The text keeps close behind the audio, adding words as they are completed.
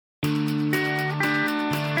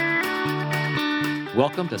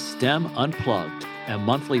Welcome to STEM Unplugged, a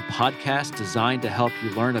monthly podcast designed to help you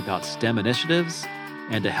learn about STEM initiatives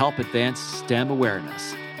and to help advance STEM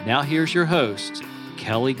awareness. Now here's your host,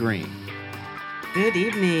 Kelly Green. Good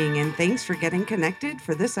evening, and thanks for getting connected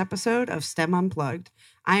for this episode of STEM Unplugged.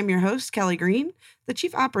 I am your host, Kelly Green, the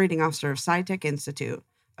Chief Operating Officer of SciTech Institute,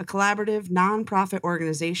 a collaborative nonprofit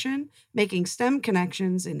organization making STEM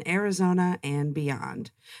connections in Arizona and beyond.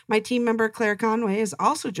 My team member, Claire Conway, is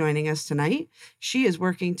also joining us tonight. She is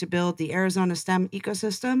working to build the Arizona STEM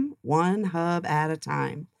ecosystem one hub at a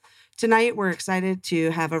time. Tonight, we're excited to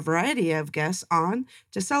have a variety of guests on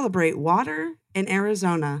to celebrate water in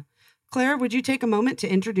Arizona. Claire, would you take a moment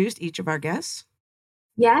to introduce each of our guests?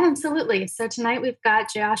 Yeah, absolutely. So tonight we've got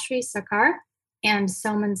Jayashri Sarkar and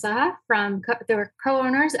Soman Saha they're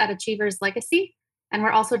co-owners at Achievers Legacy. And we're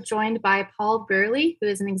also joined by Paul Burley, who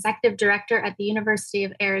is an executive director at the University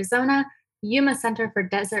of Arizona, Yuma Center of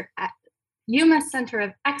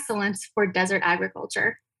Excellence for Desert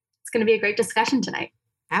Agriculture. It's going to be a great discussion tonight.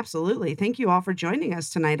 Absolutely. Thank you all for joining us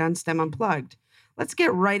tonight on STEM Unplugged. Let's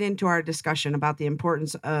get right into our discussion about the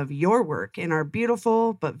importance of your work in our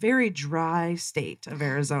beautiful but very dry state of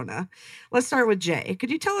Arizona. Let's start with Jay.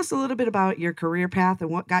 Could you tell us a little bit about your career path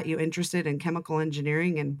and what got you interested in chemical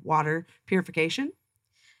engineering and water purification?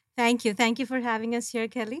 Thank you. Thank you for having us here,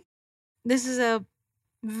 Kelly. This is a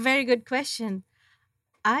very good question.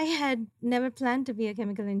 I had never planned to be a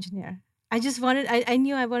chemical engineer. I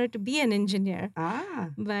knew I wanted to be an engineer.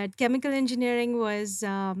 But chemical engineering was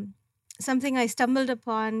something I stumbled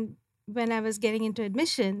upon when I was getting into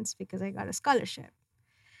admissions because I got a scholarship.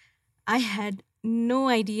 I had no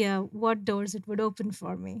idea what doors it would open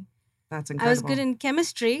for me. That's incredible. I was good in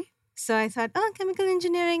chemistry, so I thought, chemical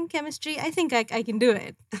engineering, chemistry, I think I can do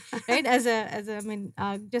it. Right?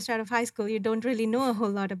 Just out of high school, you don't really know a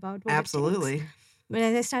whole lot about what Absolutely. it takes. But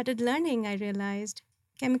as I started learning, I realized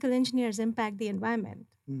chemical engineers impact the environment.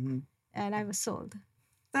 Mm-hmm. And I was sold.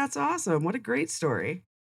 That's awesome. What a great story.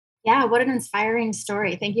 Yeah, what an inspiring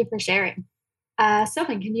story. Thank you for sharing.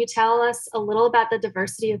 Soman, can you tell us a little about the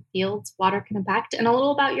diversity of fields water can impact and a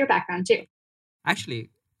little about your background too?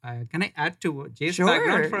 Actually, can I add to Jay's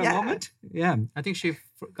background for a moment? Yeah, I think she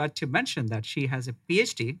forgot to mention that she has a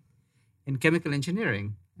PhD in chemical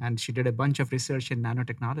engineering and she did a bunch of research in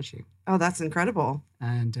nanotechnology. Oh, that's incredible.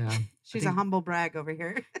 And she's a humble brag over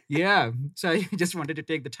here. Yeah, so I just wanted to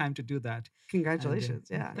take the time to do that.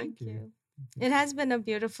 Congratulations. And, Thank you. It has been a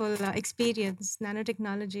beautiful experience.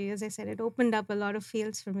 Nanotechnology, as I said, it opened up a lot of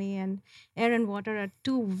fields for me, and air and water are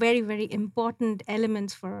two very, very important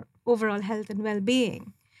elements for overall health and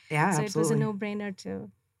well-being. Yeah, so absolutely. It was a no-brainer to,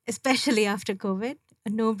 especially after COVID, a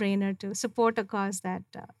no-brainer to support a cause that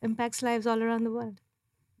impacts lives all around the world.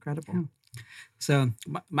 Incredible. Yeah. So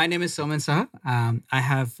my name is Soman Saha. I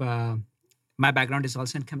have, my background is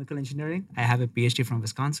also in chemical engineering. I have a PhD from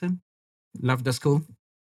Wisconsin. Loved the school.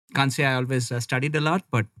 Can't say I always studied a lot,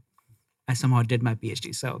 but I somehow did my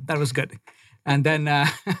PhD. So that was good. And then,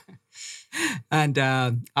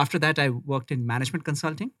 after that, I worked in management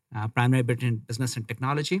consulting, primarily in business and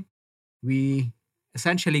technology. We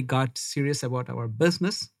essentially got serious about our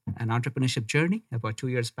business and entrepreneurship journey about 2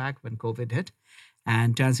 years back when COVID hit.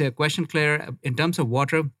 And to answer your question, Claire, in terms of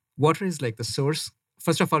water is like the source.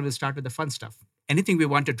 First of all, we'll start with the fun stuff. Anything we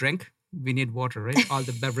want to drink, we need water, right? All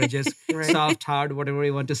the beverages, right. Soft, hard, whatever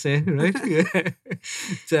you want to say, right?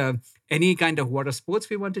 So any kind of water sports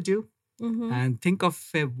we want to do. Mm-hmm. And think of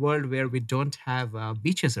a world where we don't have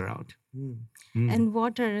beaches around. And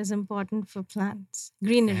water is important for plants,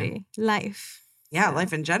 greenery, life. Yeah,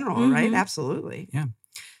 life in general, right? Absolutely. Yeah.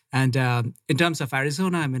 And in terms of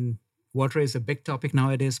Arizona, water is a big topic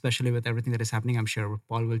nowadays, especially with everything that is happening. I'm sure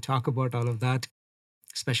Paul will talk about all of that,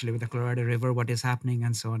 especially with the Colorado River, what is happening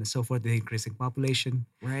and so on and so forth, the increasing population.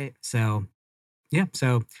 Right. So,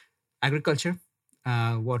 so agriculture,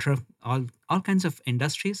 water, all kinds of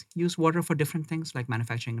industries use water for different things like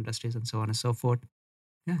manufacturing industries and so on and so forth.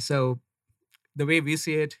 Yeah, so the way we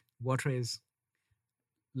see it, water is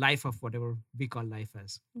life of whatever we call life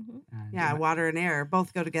as. Mm-hmm. Water and air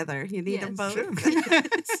both go together. You need them both.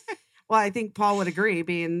 Well, I think Paul would agree,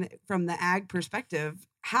 being from the ag perspective,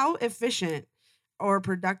 how efficient or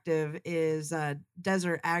productive is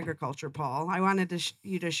desert agriculture, Paul? I wanted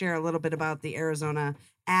you to share a little bit about the Arizona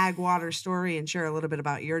ag water story and share a little bit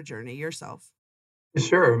about your journey yourself.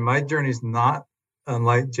 Sure. My journey is not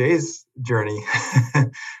unlike Jay's journey.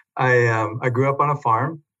 I grew up on a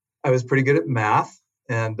farm. I was pretty good at math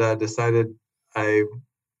and decided I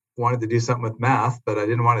wanted to do something with math, but I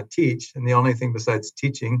didn't want to teach. And the only thing besides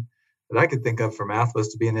teaching that I could think of for math was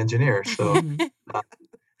to be an engineer. So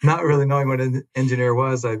not really knowing what an engineer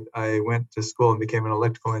was, I went to school and became an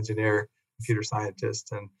electrical engineer, computer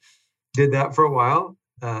scientist, and did that for a while.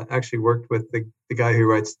 Actually worked with the guy who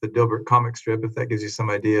writes the Dilbert comic strip, if that gives you some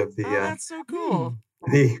idea of that's so cool.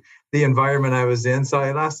 the environment I was in. So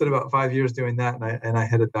I lasted about 5 years doing that, and I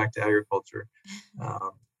headed back to agriculture.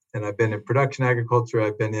 And I've been in production agriculture.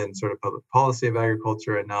 I've been in sort of public policy of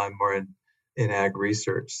agriculture, and now I'm more in ag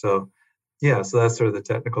research. So yeah, so that's sort of the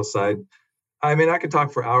technical side. I mean, I could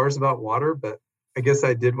talk for hours about water, but I guess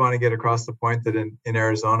I did want to get across the point that in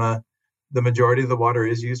Arizona, the majority of the water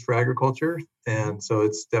is used for agriculture. And so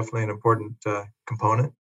it's definitely an important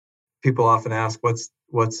component. People often ask,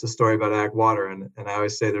 what's the story about ag water? And I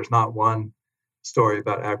always say there's not one story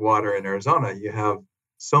about ag water in Arizona. You have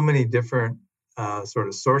so many different sort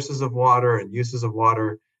of sources of water and uses of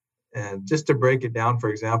water. And just to break it down, for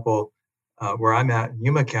example, where I'm at in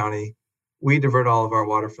Yuma County, we divert all of our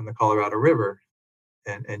water from the Colorado River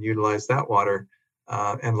and utilize that water.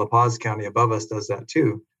 And La Paz County above us does that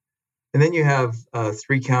too. And then you have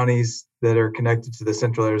 3 counties that are connected to the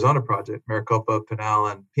Central Arizona Project, Maricopa, Pinal,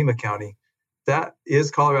 and Pima County. That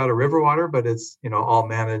is Colorado River water, but it's all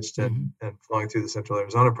managed and flowing through the Central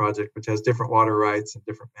Arizona Project, which has different water rights and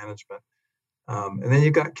different management. And then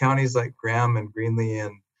you've got counties like Graham and Greenlee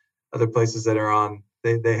and other places that are on,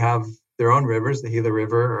 they have their own rivers, the Gila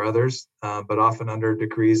River or others, but often under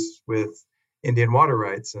decrees with Indian water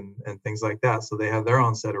rights and things like that. So they have their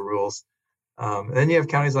own set of rules. And then you have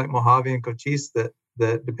counties like Mojave and Cochise that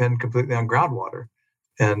depend completely on groundwater.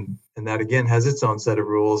 And that again has its own set of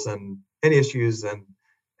rules and issues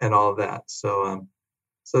and all of that. So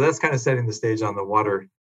that's kind of setting the stage on the water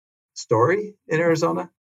story in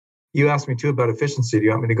Arizona. You asked me too about efficiency. Do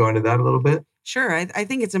you want me to go into that a little bit? Sure. I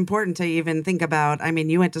think it's important to even think about,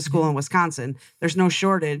 you went to school in Wisconsin. There's no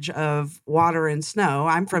shortage of water and snow.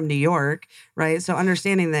 I'm from New York, right? So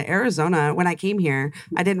understanding that Arizona, when I came here,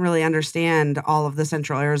 I didn't really understand all of the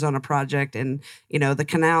Central Arizona Project and, the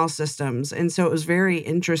canal systems. And so it was very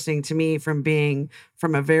interesting to me from being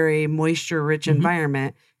from a very moisture-rich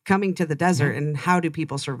environment, coming to the desert and how do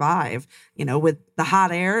people survive, with the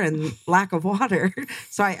hot air and lack of water.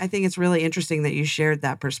 So I think it's really interesting that you shared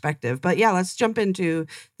that perspective. But yeah, let's jump into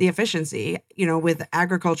the efficiency, with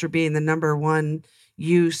agriculture being the number one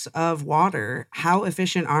use of water. How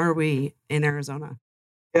efficient are we in Arizona?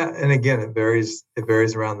 Yeah. And again, it varies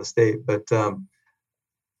around the state, but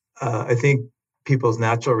I think people's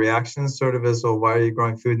natural reactions sort of is, well, why are you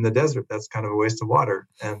growing food in the desert? That's kind of a waste of water.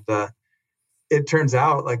 And, it turns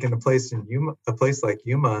out, like in a place like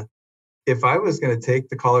Yuma, if I was going to take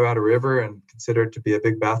the Colorado River and consider it to be a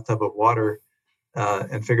big bathtub of water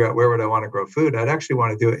and figure out where would I want to grow food, I'd actually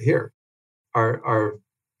want to do it here. Our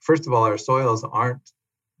first of all, our soils aren't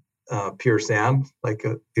pure sand like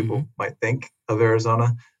people might think of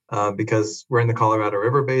Arizona because we're in the Colorado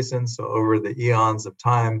River basin. So over the eons of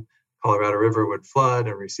time, Colorado River would flood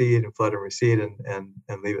and recede and flood and recede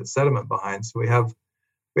and leave its sediment behind. So we have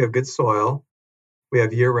good soil. We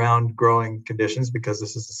have year-round growing conditions because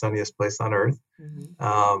this is the sunniest place on earth.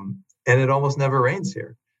 And it almost never rains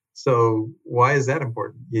here. So why is that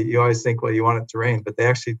important? You always think, well, you want it to rain, but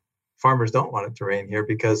farmers don't want it to rain here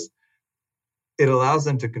because it allows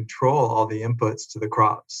them to control all the inputs to the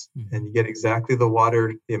crops. And you get exactly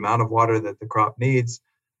the amount of water that the crop needs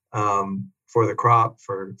for the crop,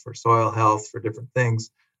 for soil health, for different things.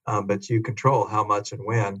 But you control how much and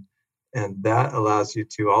when. And that allows you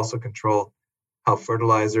to also control how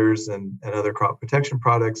fertilizers and other crop protection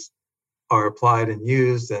products are applied and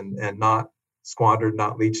used and not squandered,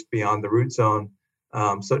 not leached beyond the root zone.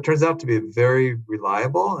 So it turns out to be a very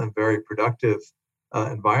reliable and very productive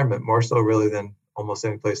environment, more so really than almost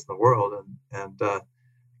any place in the world. And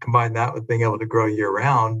combine that with being able to grow year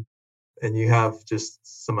round, and you have just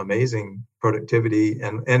some amazing productivity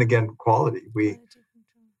and again, quality.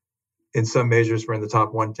 In some measures, we're in the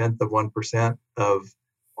top 0.1% of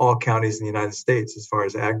all counties in the United States as far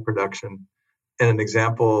as ag production. And an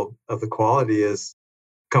example of the quality is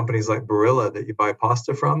companies like Barilla that you buy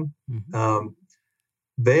pasta from.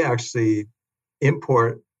 They actually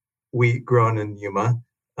import wheat grown in Yuma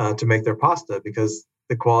to make their pasta because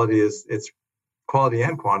the quality it's quality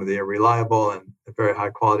and quantity are reliable and very high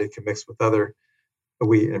quality, can mix with other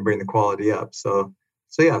wheat and bring the quality up. So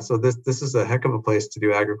this is a heck of a place to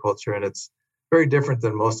do agriculture, and it's very different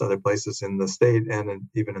than most other places in the state and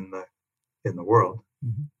even in the world.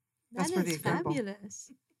 That's That pretty is incredible.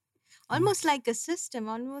 fabulous. Almost like a system,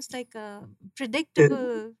 almost like a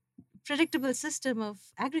predictable system of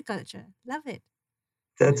agriculture. Love it.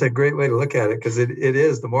 That's a great way to look at it because it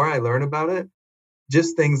is. The more I learn about it,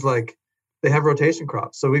 just things like they have rotation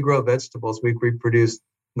crops. So we grow vegetables. We produce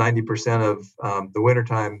 90% of the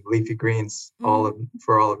wintertime leafy greens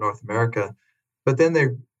for all of North America. But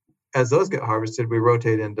then as those get harvested, we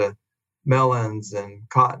rotate into melons and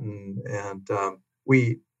cotton and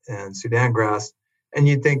wheat and Sudan grass. And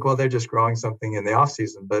you'd think, well, they're just growing something in the off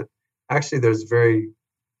season, but actually there's very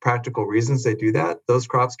practical reasons they do that. Those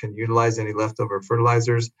crops can utilize any leftover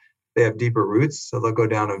fertilizers. They have deeper roots, so they'll go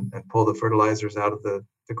down and pull the fertilizers out of the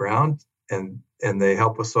ground, and they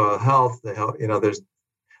help with soil health. They help,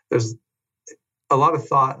 there's a lot of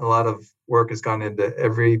thought and a lot of work has gone into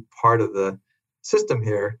every part of the system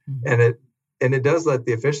here, and it does let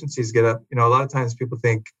the efficiencies get up. A lot of times people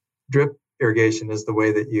think drip irrigation is the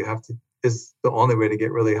way that is the only way to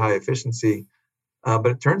get really high efficiency, but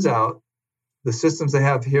it turns out the systems they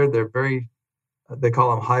have here, they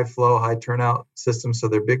call them high flow, high turnout systems. So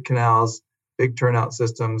they're big canals, big turnout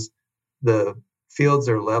systems. The fields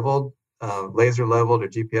are leveled, laser leveled or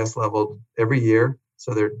GPS leveled every year.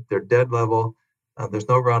 So they're dead level. There's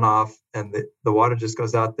no runoff, and the water just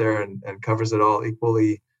goes out there and covers it all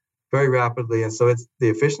equally, very rapidly. And so it's the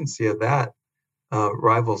efficiency of that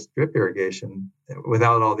rivals drip irrigation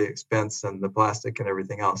without all the expense and the plastic and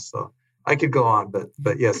everything else. So I could go on,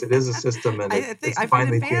 but yes, it is a system, and I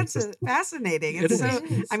find it fascinating. It's so.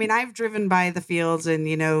 I mean, I've driven by the fields, and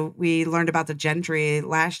we learned about the Gentry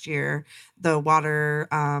last year, the water,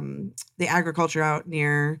 the agriculture out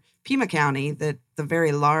near Pima County, the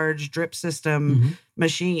very large drip system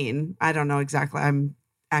machine. I don't know exactly. I'm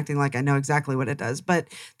acting like I know exactly what it does, but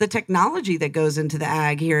the technology that goes into the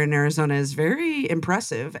ag here in Arizona is very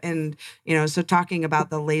impressive. And, so talking about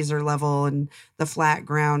the laser level and the flat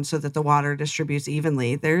ground so that the water distributes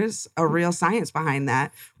evenly, there's a real science behind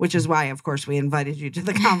that, which is why, of course, we invited you to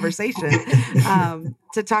the conversation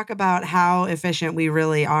to talk about how efficient we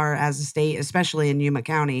really are as a state, especially in Yuma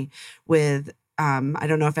County with I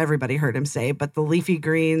don't know if everybody heard him say, but the leafy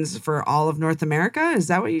greens for all of North America. Is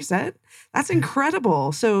that what you said? That's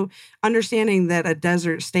incredible. So understanding that a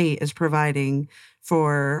desert state is providing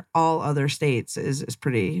for all other states is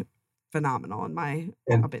pretty phenomenal in my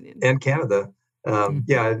opinion. And Canada.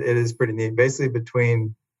 Yeah, it is pretty neat. Basically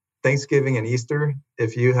between Thanksgiving and Easter,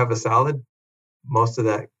 if you have a salad, most of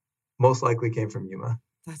that most likely came from Yuma.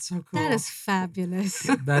 That's so cool. That is fabulous.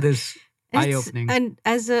 That is eye-opening. And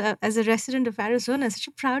as a resident of Arizona, such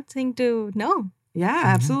a proud thing to know. Yeah,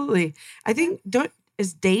 absolutely. I think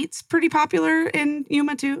is dates pretty popular in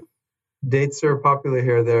Yuma too? Dates are popular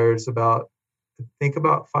here. There's about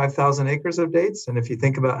 5,000 acres of dates, and if you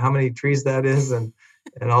think about how many trees that is, and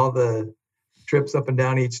all the trips up and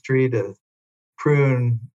down each tree to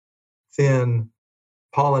prune, thin,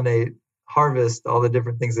 pollinate, harvest, all the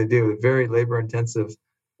different things they do, very labor intensive.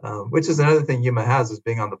 Which is another thing Yuma has, is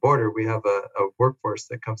being on the border. We have a workforce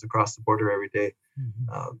that comes across the border every day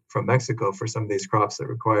from Mexico for some of these crops that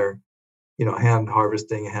require, hand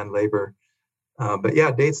harvesting, hand labor. But yeah,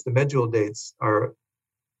 dates, the medjool dates are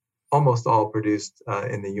almost all produced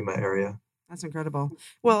in the Yuma area. That's incredible.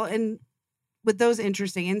 Well, and with those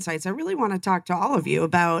interesting insights, I really want to talk to all of you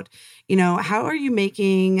about, how are you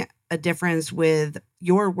making a difference with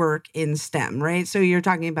your work in STEM, right? So you're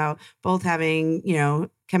talking about both having,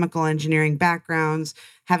 chemical engineering backgrounds,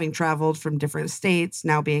 having traveled from different states,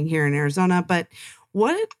 now being here in Arizona. But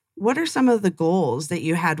what are some of the goals that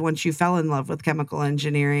you had once you fell in love with chemical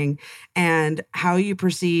engineering, and how you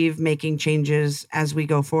perceive making changes as we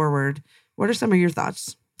go forward? What are some of your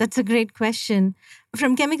thoughts? That's a great question.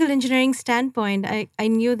 From chemical engineering standpoint, I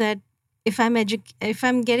knew that if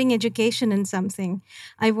I'm getting education in something,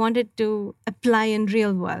 I wanted to apply in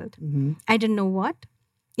real world. I didn't know what.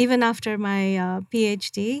 Even after my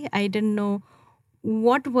PhD, I didn't know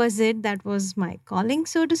what was it that was my calling,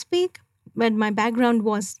 so to speak. But my background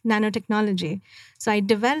was nanotechnology. So I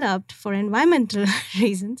developed, for environmental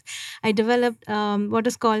reasons, what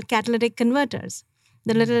is called catalytic converters.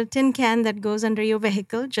 The little tin can that goes under your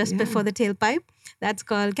vehicle just before the tailpipe, that's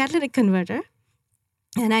called catalytic converter.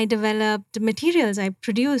 And I developed materials. I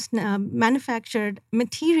produced, manufactured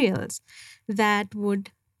materials that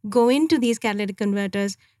would go into these catalytic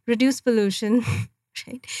converters, reduce pollution,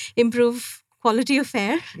 right? Improve quality of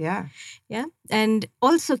air. Yeah. And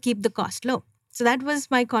also keep the cost low. So that was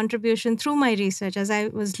my contribution through my research as I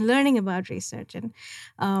was learning about research. And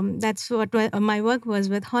that's what my work was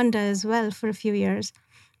with Honda as well for a few years.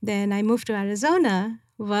 Then I moved to Arizona,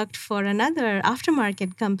 worked for another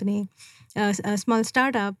aftermarket company, a small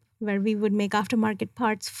startup where we would make aftermarket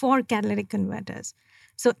parts for catalytic converters.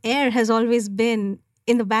 So air has always been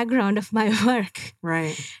in the background of my work.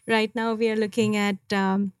 Right. Right now we are looking at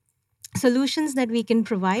solutions that we can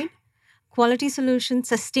provide quality solutions,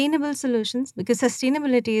 sustainable solutions, because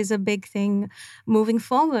sustainability is a big thing moving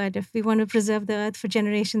forward. If we want to preserve the earth for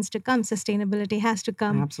generations to come, sustainability has to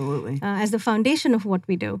come Absolutely. as the foundation of what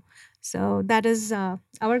we do. So that is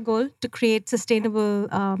our goal, to create sustainable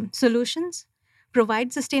solutions,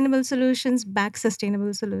 provide sustainable solutions, back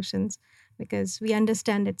sustainable solutions, because we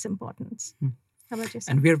understand its importance. How about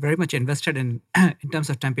yourself? And we are very much invested in terms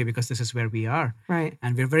of Tempe, because this is where we are. Right.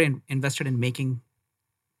 And we're very invested in making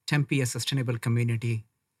Tempe a sustainable community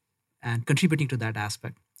and contributing to that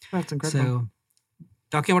aspect. That's incredible. So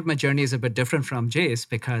talking about my journey is a bit different from Jay's,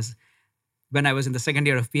 because when I was in the second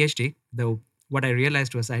year of PhD, though, what I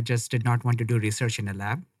realized was I just did not want to do research in a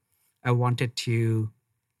lab. I wanted to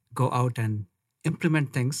go out and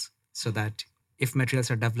implement things so that if materials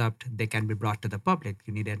are developed, they can be brought to the public.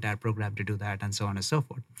 You need an entire program to do that, and so on and so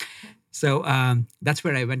forth. So that's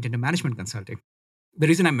where I went into management consulting. The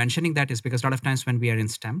reason I'm mentioning that is because a lot of times when we are in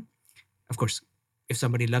STEM, of course, if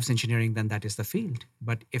somebody loves engineering, then that is the field.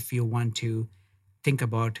 But if you want to think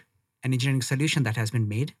about an engineering solution that has been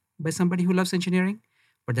made by somebody who loves engineering,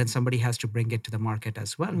 but then somebody has to bring it to the market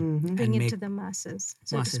as well. Bring it to the masses,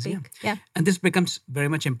 so to speak. Yeah. And this becomes very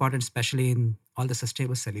much important, especially in all the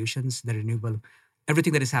sustainable solutions, the renewable,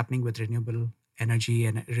 everything that is happening with renewable energy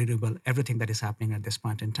and renewable, everything that is happening at this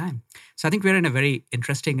point in time. So I think we're in a very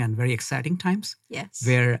interesting and very exciting times. Yes.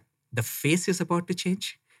 Where the face is about to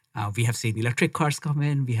change. We have seen electric cars come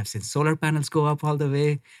in. We have seen solar panels go up all the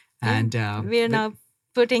way. And we are now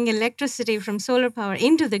putting electricity from solar power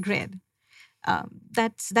into the grid.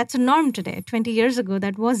 That's a norm today. 20 years ago,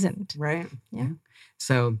 that wasn't. Right. Yeah.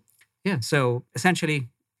 So essentially,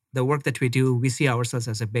 the work that we do, we see ourselves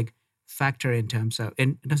as a big factor in terms of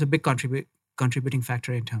big contributing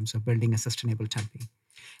factor in terms of building a sustainable Tempe.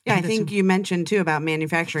 Yeah, I think you mentioned too about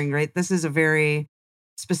manufacturing, right? This is a very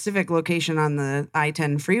specific location on the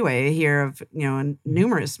I-10 freeway here of,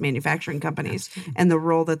 numerous manufacturing companies. Absolutely. And the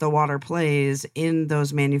role that the water plays in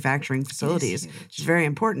those manufacturing facilities is very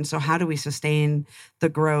important. So how do we sustain the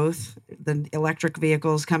growth, the electric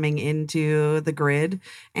vehicles coming into the grid,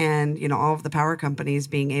 and, all of the power companies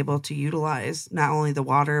being able to utilize not only the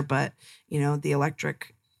water, but, the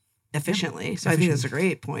electric efficiently. So I think that's a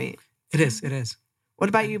great point. It is. What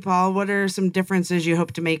about you, Paul? What are some differences you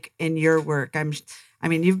hope to make in your work?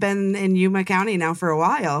 You've been in Yuma County now for a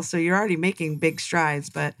while, so you're already making big strides,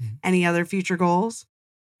 but any other future goals?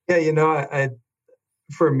 Yeah, I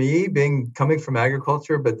for me, coming from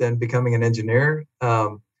agriculture, but then becoming an engineer,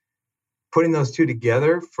 putting those two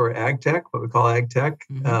together for ag tech, what we call ag tech,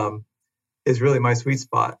 is really my sweet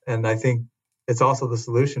spot. And I think it's also the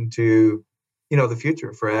solution to, the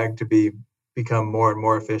future for ag to become more and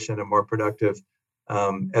more efficient and more productive,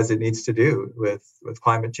 as it needs to do with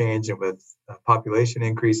climate change and with population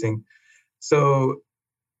increasing. So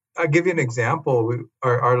I'll give you an example.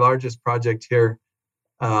 Our largest project here,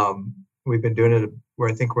 we've been doing it where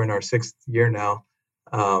I think we're in our 6th year now.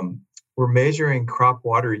 We're measuring crop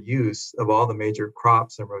water use of all the major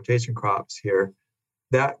crops and rotation crops here.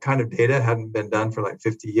 That kind of data hadn't been done for like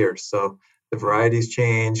 50 years. So the varieties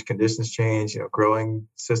change, conditions change, growing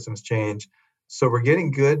systems change. So we're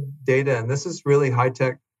getting good data, and this is really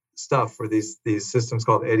high-tech stuff where these systems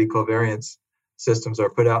called eddy covariance systems are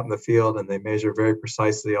put out in the field, and they measure very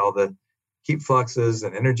precisely all the heat fluxes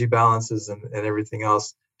and energy balances and everything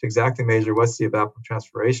else to exactly measure what's the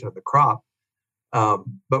evapotranspiration of the crop.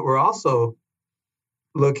 But we're also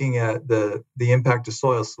looking at the impact of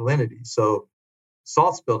soil salinity. So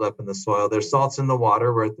salts build up in the soil. There's salts in the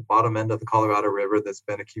water. We're at the bottom end of the Colorado River that's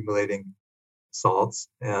been accumulating salts.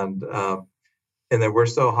 And then we're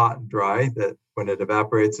so hot and dry that when it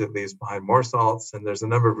evaporates, it leaves behind more salts. And there's a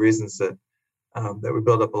number of reasons that we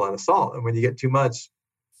build up a lot of salt. And when you get too much,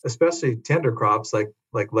 especially tender crops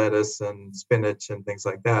like lettuce and spinach and things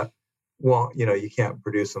like that, you can't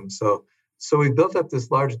produce them. So we built up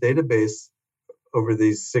this large database over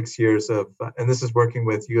these 6 years and this is working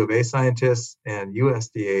with U of A scientists and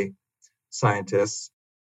USDA scientists.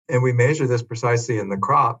 And we measure this precisely in the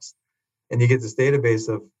crops. And you get this database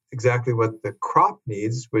of exactly what the crop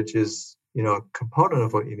needs, which is, a component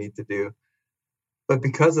of what you need to do. But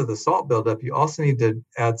because of the salt buildup, you also need to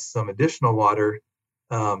add some additional water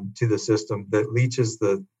to the system that leaches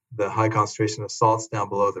the high concentration of salts down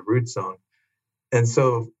below the root zone. And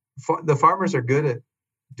so the farmers are good at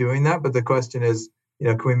doing that. But the question is,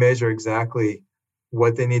 can we measure exactly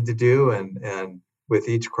what they need to do? And with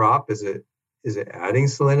each crop, is it adding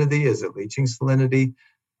salinity? Is it leaching salinity?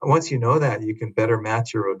 Once you know that, you can better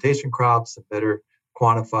match your rotation crops and better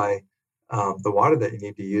quantify the water that you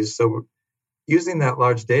need to use. So using that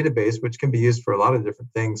large database, which can be used for a lot of different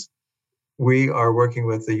things, we are working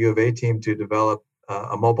with the U of A team to develop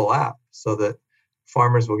a mobile app so that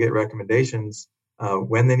farmers will get recommendations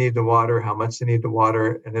when they need to water, how much they need to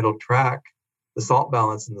water, and it'll track the salt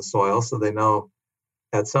balance in the soil so they know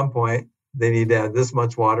at some point they need to add this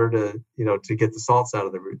much water to get the salts out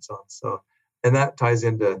of the root zone. So, and that ties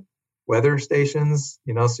into weather stations,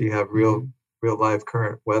 so you have real live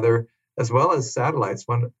current weather, as well as satellites.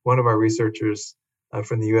 One of our researchers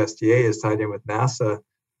from the USDA is tied in with NASA,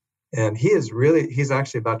 and he's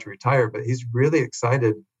actually about to retire, but he's really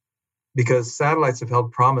excited because satellites have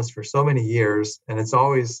held promise for so many years, and it's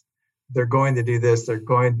always, they're going to do this, they're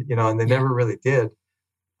going, and they never really did.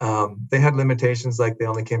 They had limitations, like they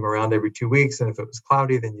only came around every 2 weeks, and if it was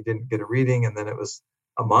cloudy, then you didn't get a reading, and then it was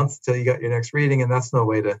a month till you got your next reading, and that's no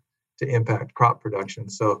way to impact crop production.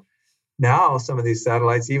 So now some of these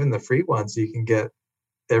satellites, even the free ones, you can get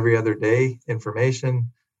every other day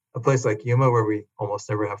information. A place like Yuma, where we almost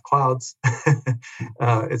never have clouds,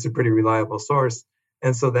 it's a pretty reliable source.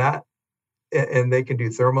 And so and they can do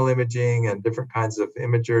thermal imaging and different kinds of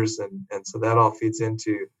imagers. And so that all feeds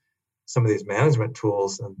into some of these management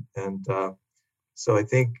tools. And so I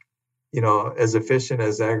think, as efficient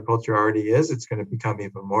as agriculture already is, it's going to become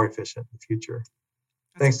even more efficient in the future,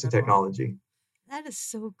 thanks to technology. That is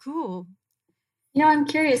so cool. I'm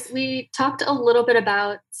curious. We talked a little bit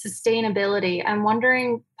about sustainability. I'm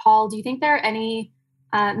wondering, Paul, do you think there are any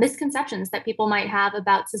misconceptions that people might have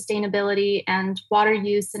about sustainability and water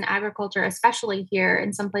use in agriculture, especially here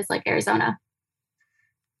in some place like Arizona?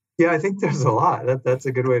 Yeah, I think there's a lot. That's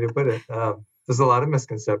a good way to put it. There's a lot of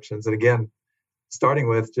misconceptions. And again, starting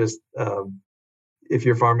with just if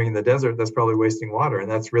you're farming in the desert, that's probably wasting water.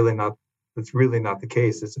 And that's really not the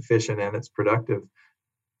case. It's efficient and it's productive.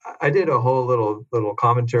 I did a whole little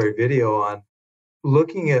commentary video on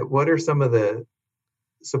looking at what are some of the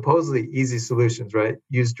supposedly easy solutions, right?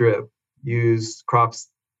 Use drip, use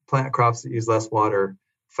plant crops that use less water,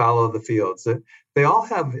 fallow the fields. They all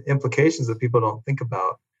have implications that people don't think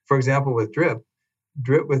about. For example, with drip,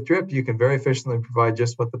 you can very efficiently provide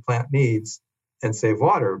just what the plant needs and save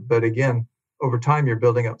water. But again, over time, you're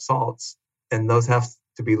building up salts, and those have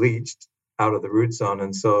to be leached out of the root zone.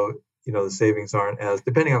 And so, the savings aren't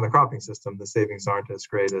depending on the cropping system, the savings aren't as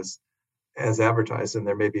great as advertised. And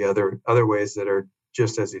there may be other ways that are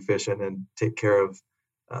just as efficient and take care of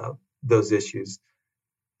those issues.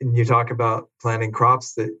 And you talk about planting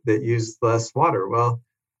crops that use less water. Well,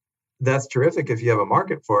 that's terrific if you have a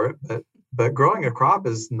market for it, but growing a crop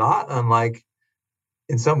is not unlike,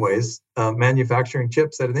 in some ways, manufacturing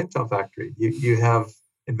chips at an Intel factory. You have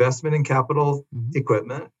investment in capital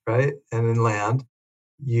equipment, right, and in land.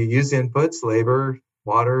 You use inputs, labor,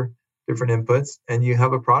 water, different inputs, and you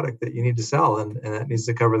have a product that you need to sell, and it needs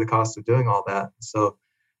to cover the cost of doing all that. So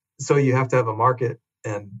you have to have a market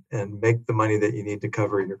and make the money that you need to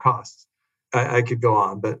cover your costs. I could go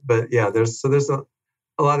on, but yeah, there's a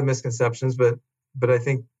lot of misconceptions, but I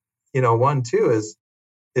think, one too is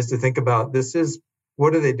to think about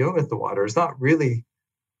what are they doing with the water? It's not really,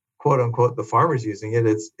 quote unquote, the farmers using it.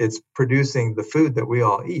 It's producing the food that we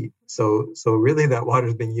all eat. So really that water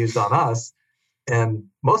is being used on us. And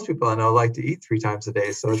most people I know like to eat 3 times a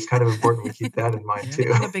day. So it's kind of important we keep that in mind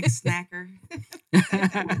too. I'm a big snacker.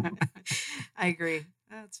 I agree.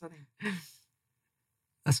 That's funny.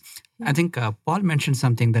 I think Paul mentioned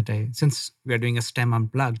something that since we are doing a STEM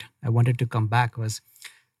Unplugged, I wanted to come back was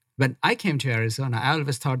when I came to Arizona, I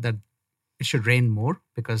always thought that it should rain more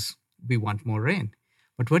because we want more rain.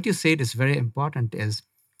 But what you said is very important is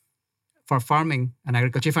for farming and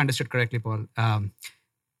agriculture, if I understood correctly, Paul,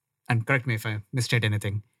 and correct me if I misstate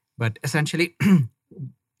anything, but essentially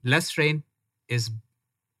less rain is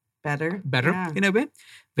better in a way,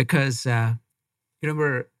 because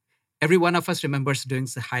remember, every one of us remembers doing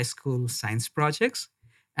the high school science projects.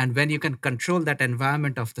 And when you can control that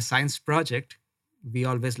environment of the science project, we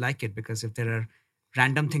always like it, because if there are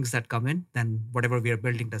random things that come in, then whatever we are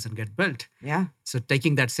building doesn't get built. Yeah. So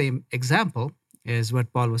taking that same example is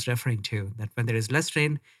what Paul was referring to, that when there is less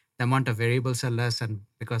rain, the amount of variables are less. And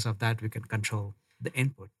because of that, we can control the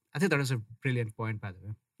input. I think that was a brilliant point, by the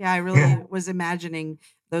way. Yeah, I really was imagining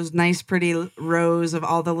those nice, pretty rows of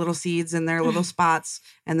all the little seeds in their little spots,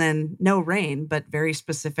 and then no rain, but very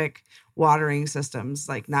specific watering systems,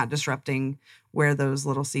 like not disrupting where those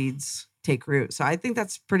little seeds take root. So I think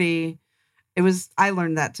that's I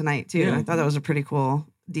learned that tonight too. Yeah. I thought that was a pretty cool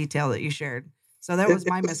detail that you shared. So that was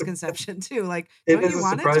my misconception too. Like, don't you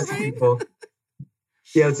want it to rain? People.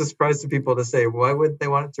 Yeah, it's a surprise to people to say, why would they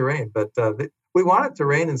want it to rain? But we want it to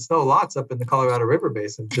rain and snow lots up in the Colorado River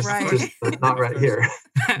Basin, just not right here.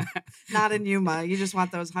 Not in Yuma. You just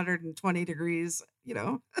want those 120 degrees,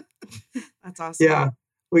 That's awesome. Yeah,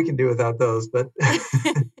 we can do without those, but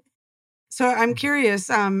So I'm curious,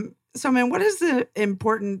 so man, what is the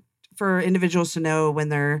important for individuals to know when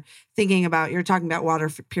they're thinking about, you're talking about water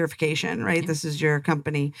purification, right? Yeah. This is your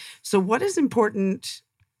company. So what is important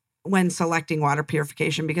when selecting water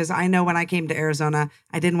purification? Because I know when I came to Arizona,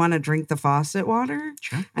 I didn't want to drink the faucet water.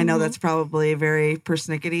 Sure. I know that's probably very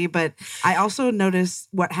persnickety, but I also notice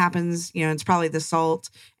what happens, it's probably the salt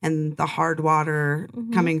and the hard water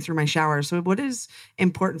coming through my shower. So what is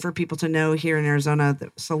important for people to know here in Arizona that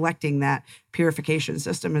selecting that purification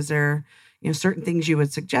system? Is there, certain things you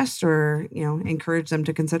would suggest or, encourage them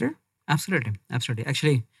to consider? Absolutely.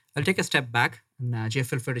 Actually, I'll take a step back, and Jay,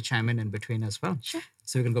 feel free to chime in between as well. Sure.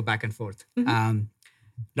 So we can go back and forth. A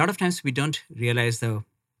lot of times we don't realize the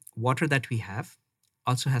water that we have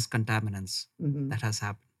also has contaminants that has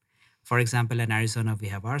happened. For example, in Arizona, we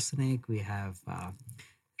have arsenic, we have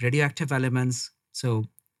radioactive elements. So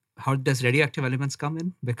how does radioactive elements come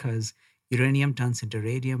in? Because uranium turns into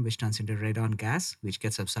radium, which turns into radon gas, which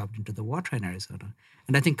gets absorbed into the water in Arizona.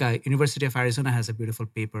 And I think University of Arizona has a beautiful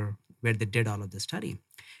paper where they did all of the study.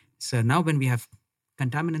 So now when we have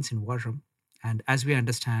contaminants in water, and as we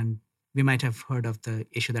understand, we might have heard of the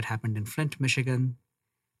issue that happened in Flint, Michigan,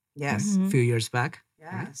 Yes. a few years back.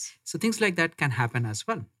 right? Yes. So things like that can happen as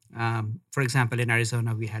well. For example, in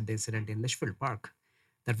Arizona, we had the incident in Litchfield Park.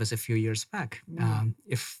 That was a few years back.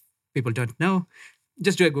 If people don't know,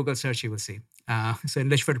 just do a Google search, you will see. So in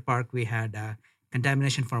Litchfield Park, we had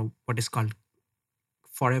contamination from what is called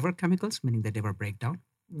forever chemicals, meaning they never break down.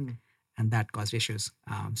 And that caused issues.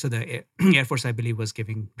 So the Air Force, I believe, was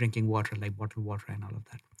giving drinking water, like bottled water and all of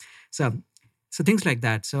that. So things like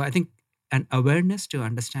that. So I think an awareness to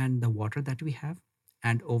understand the water that we have,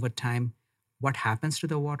 and over time, what happens to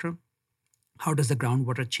the water, how does the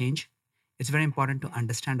groundwater change? It's very important to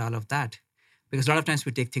understand all of that, because a lot of times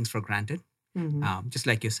we take things for granted. Just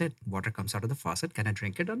like you said, water comes out of the faucet. Can I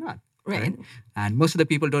drink it or not? Right. And most of the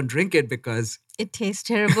people don't drink it because it tastes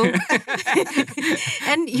terrible.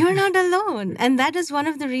 And you're not alone. And that is one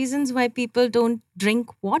of the reasons why people don't drink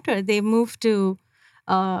water. They move to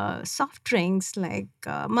soft drinks like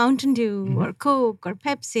Mountain Dew or Coke or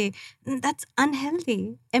Pepsi. That's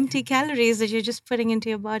unhealthy. Empty calories that you're just putting into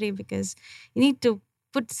your body because you need to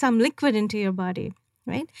put some liquid into your body.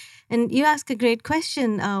 Right? And you ask a great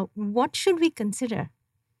question. What should we consider?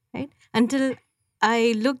 Right? Until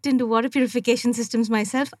I looked into water purification systems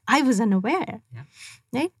myself, I was unaware. Yeah.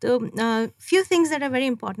 Right? So, few things that are very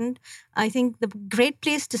important. I think the great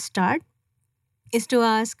place to start is to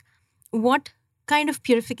ask what kind of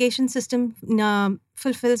purification system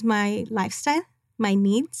fulfills my lifestyle, my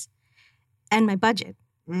needs, and my budget.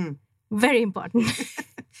 Very important.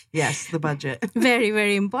 Yes, the budget. Very,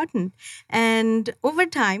 very important. And over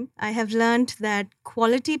time, I have learned that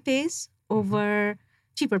quality pays over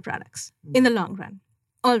cheaper products in the long run.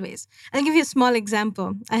 Always. I'll give you a small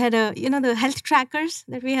example. I had the health trackers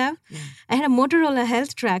that we have. Yeah. I had a Motorola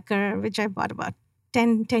health tracker, which I bought about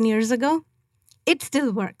 10 years ago. It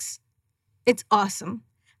still works. It's awesome.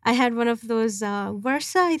 I had one of those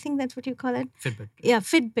Versa, I think that's what you call it. Fitbit. Yeah,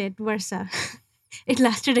 Fitbit Versa. It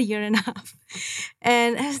lasted a year and a half.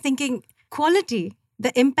 And I was thinking, quality,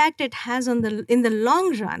 the impact it has in the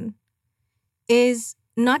long run is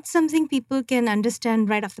not something people can understand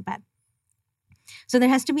right off the bat. So there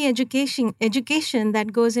has to be education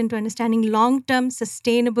that goes into understanding long-term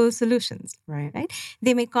sustainable solutions. Right.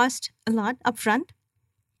 They may cost a lot upfront,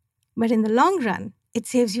 but in the long run, it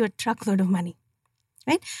saves you a truckload of money.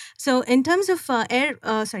 Right? So in terms of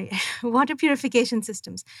water purification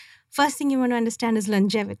systems, first thing you want to understand is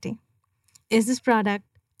longevity. Is this product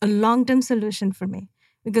a long-term solution for me?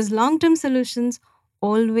 Because long-term solutions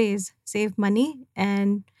always save money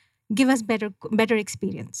and give us better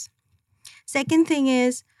experience. Second thing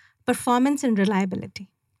is performance and reliability.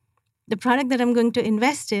 The product that I'm going to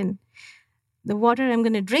invest in, the water I'm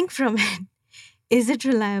going to drink from it, is it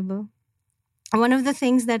reliable? One of the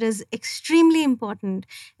things that is extremely important,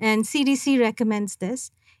 and CDC recommends this,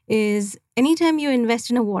 is anytime you invest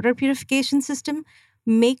in a water purification system,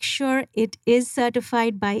 make sure it is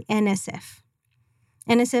certified by NSF.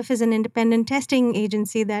 NSF is an independent testing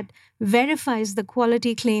agency that verifies the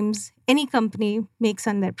quality claims any company makes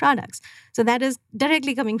on their products. So that is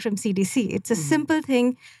directly coming from CDC. It's a simple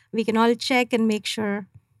thing. We can all check and make sure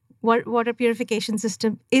what water purification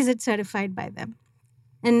system, is it certified by them?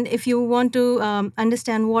 And if you want to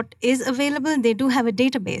understand what is available, they do have a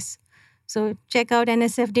database. So check out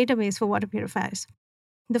NSF database for water purifiers.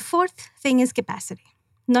 The fourth thing is capacity.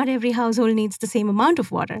 Not every household needs the same amount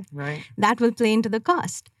of water. Right. That will play into the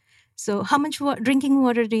cost. So how much drinking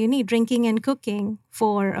water do you need? Drinking and cooking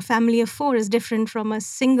for a family of 4 is different from a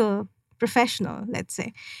single professional, let's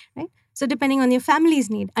say, right? So depending on your family's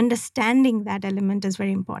need, understanding that element is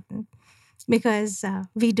very important, because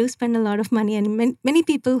we do spend a lot of money, and many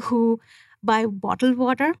people who buy bottled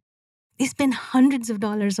water, they spend hundreds of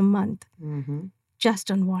dollars a month just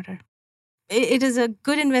on water. It is a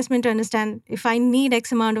good investment to understand, if I need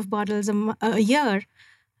X amount of bottles a year,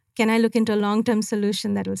 can I look into a long-term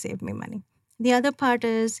solution that will save me money? The other part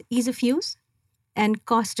is ease of use and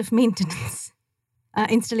cost of maintenance.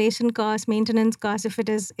 Installation cost, maintenance cost. If it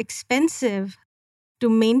is expensive to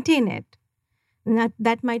maintain it,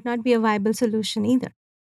 that might not be a viable solution either.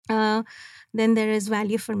 Then there is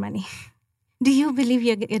value for money. Do you believe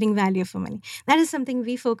you're getting value for money? That is something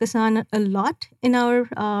we focus on a lot in our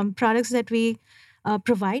products that we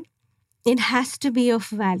provide. It has to be of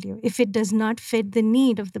value. If it does not fit the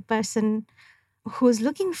need of the person who's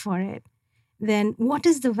looking for it, then what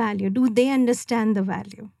is the value? Do they understand the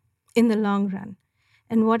value in the long run?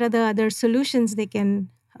 And what are the other solutions they can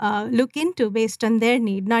look into based on their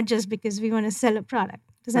need, not just because we want to sell a product?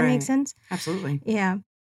 Does that make sense? Absolutely. Yeah.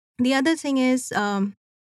 The other thing is,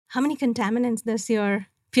 how many contaminants does your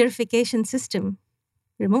purification system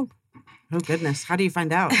remove? Oh, goodness. How do you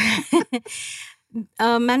find out?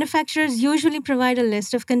 Manufacturers usually provide a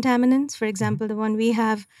list of contaminants. For example, the one we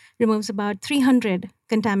have removes about 300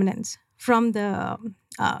 contaminants from the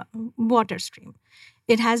water stream.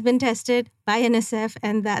 It has been tested by NSF,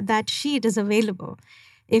 and that sheet is available.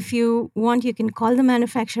 If you want, you can call the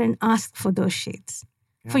manufacturer and ask for those sheets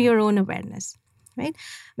for your own awareness, right?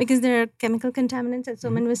 Because there are chemical contaminants, as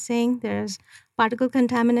Soman was saying. There's particle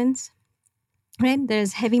contaminants, right?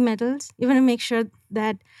 There's heavy metals. You want to make sure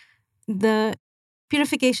that the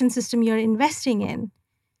purification system you're investing in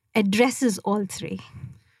addresses all 3.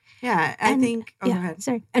 Yeah, I think... Oh, go ahead.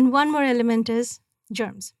 Sorry. And one more element is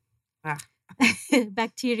germs. Ah.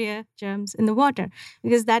 Bacteria, germs in the water,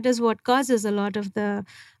 because that is what causes a lot of the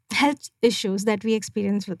health issues that we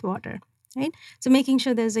experience with water, right? So making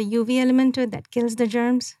sure there's a UV element to it that kills the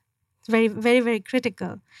germs, it's very, very, very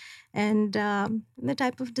critical. And the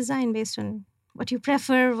type of design based on what you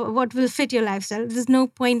prefer, what will fit your lifestyle. There's no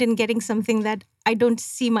point in getting something that I don't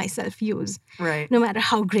see myself use, right? No matter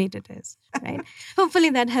how great it is, right? Hopefully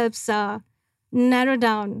that helps narrow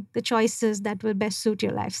down the choices that will best suit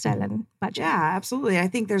your lifestyle and budget. Yeah, absolutely. I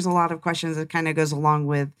think there's a lot of questions that kind of goes along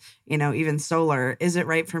with, even solar. Is it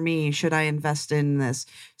right for me? Should I invest in this?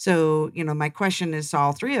 So, my question is to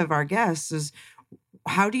all 3 of our guests is,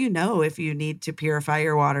 how do you know if you need to purify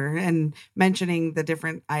your water? And mentioning the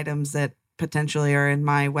different items that potentially are in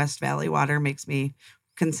my West Valley water makes me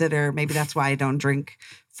consider maybe that's why I don't drink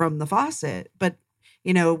from the faucet. But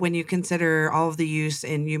when you consider all of the use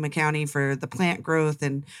in Yuma County for the plant growth,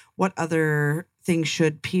 and what other things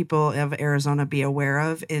should people of Arizona be aware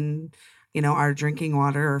of in, our drinking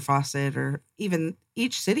water or faucet, or even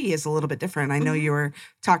each city is a little bit different. I know you were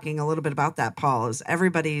talking a little bit about that, Paul, is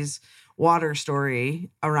everybody's water story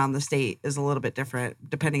around the state is a little bit different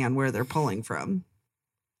depending on where they're pulling from.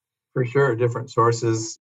 For sure, different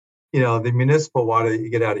sources. The municipal water that you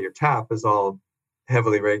get out of your tap is all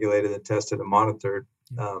heavily regulated and tested and monitored.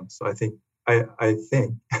 So I think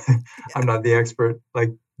I'm not the expert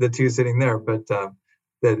like the 2 sitting there, but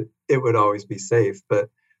that it would always be safe. But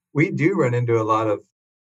we do run into a lot of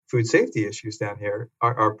food safety issues down here.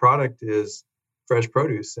 Our product is fresh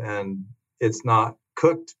produce, and it's not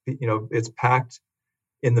cooked. It's packed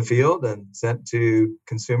in the field and sent to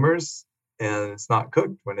consumers, and it's not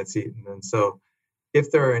cooked when it's eaten. And so if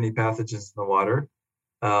there are any pathogens in the water,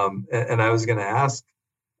 and I was going to ask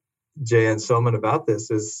Jay and Soman about this,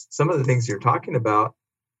 is some of the things you're talking about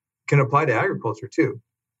can apply to agriculture too,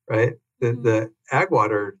 right? The ag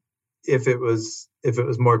water, if it was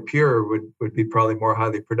more pure, would be probably more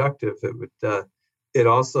highly productive. It would it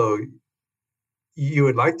also, you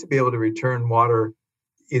would like to be able to return water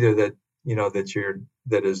either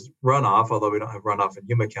that is runoff, although we don't have runoff in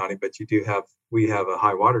Yuma County, but we have a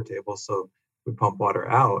high water table, so we pump water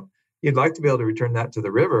out. You'd like to be able to return that to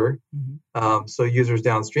the river, so users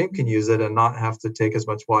downstream can use it and not have to take as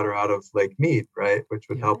much water out of Lake Mead, right? Which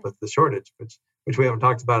would help with the shortage, which we haven't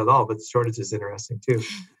talked about at all, but the shortage is interesting too.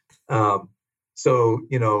 So,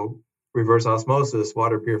 reverse osmosis,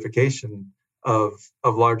 water purification of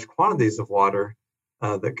large quantities of water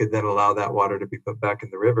that could then allow that water to be put back in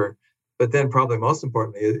the river. But then probably most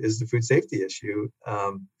importantly is the food safety issue.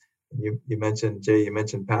 You mentioned, Jay,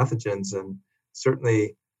 pathogens, and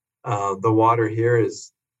certainly the water here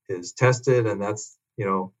is tested, and that's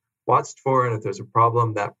watched for. And if there's a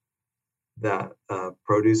problem, that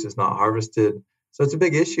produce is not harvested So it's a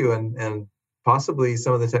big issue, and possibly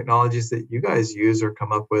some of the technologies that you guys use or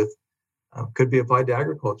come up with could be applied to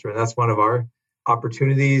agriculture. And that's one of our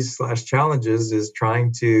opportunities/challenges, is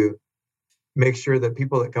trying to make sure that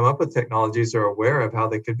people that come up with technologies are aware of how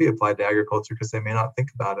they could be applied to agriculture, because they may not think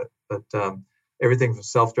about it. But everything from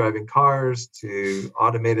self-driving cars to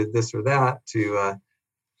automated this or that to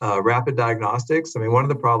rapid diagnostics. I mean, one of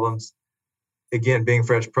the problems, again, being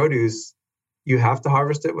fresh produce, you have to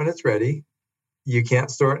harvest it when it's ready. You can't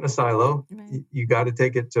store it in a silo. Right. You got to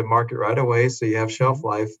take it to market right away, so you have shelf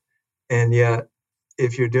life. And yet,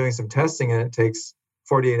 if you're doing some testing and it takes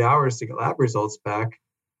 48 hours to get lab results back,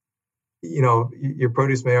 your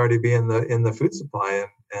produce may already be in the food supply,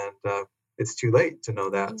 and it's too late to know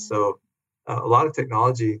that. Yeah. So a lot of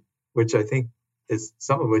technology, which I think is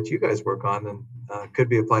some of what you guys work on, and could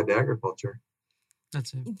be applied to agriculture.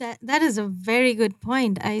 That's it. That is a very good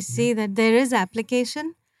point. I see that there is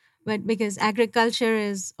application, but because agriculture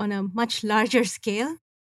is on a much larger scale,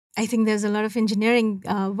 I think there's a lot of engineering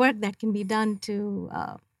work that can be done to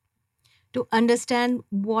understand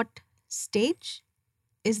what stage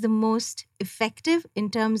is the most effective in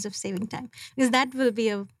terms of saving time, because that will be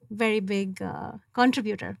a very big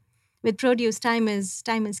contributor. With produce, time is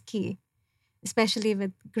key, especially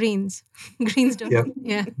with greens. Greens don't. Yep.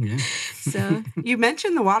 Yeah. Yeah. So You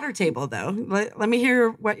mentioned the water table, though. Let me hear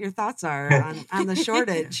what your thoughts are on the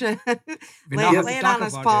shortage. We lay now have lay to it talk on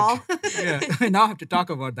us, about Paul. it. Yeah, we now have to talk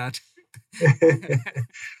about that.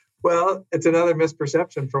 Well, it's another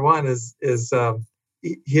misperception. For one, is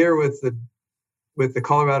here with the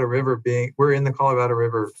Colorado River we're in the Colorado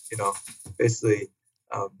River, basically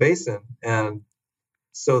basin, and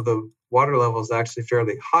so the water level is actually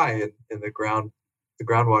fairly high in the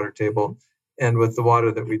groundwater table, and with the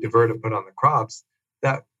water that we divert and put on the crops,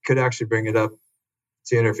 that could actually bring it up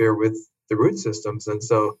to interfere with the root systems, and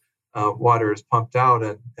so water is pumped out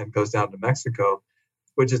and goes down to Mexico,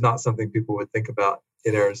 which is not something people would think about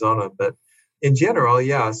in Arizona. But in general,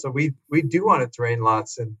 yeah, so we do want it to rain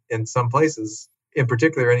lots in some places, in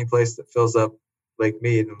particular any place that fills up Lake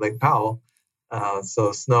Mead and Lake Powell,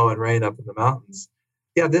 so snow and rain up in the mountains.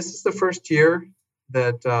 Yeah, this is the first year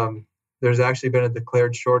that there's actually been a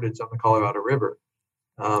declared shortage on the Colorado River,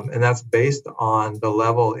 and that's based on the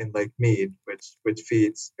level in Lake Mead, which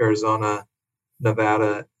feeds Arizona,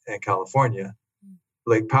 Nevada, and California.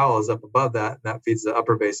 Lake Powell is up above that, and that feeds the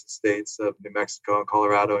upper basin states of New Mexico and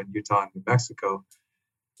Colorado and Utah and New Mexico.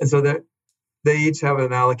 And so they each have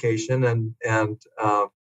an allocation, and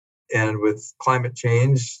with climate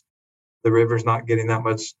change, the river's not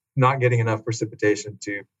getting enough precipitation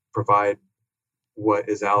to provide what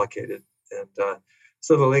is allocated. And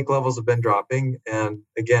so the lake levels have been dropping. And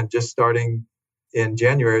again, just starting in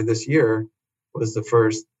January this year was the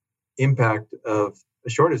first impact of a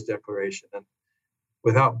shortage declaration. And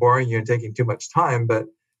without boring you and taking too much time, but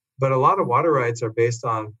a lot of water rights are based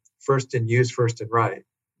on first in use, first in right.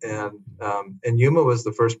 And Yuma was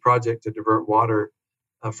the first project to divert water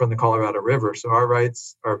from the Colorado River. So our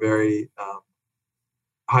rights are very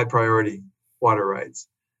high priority water rights.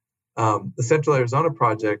 The Central Arizona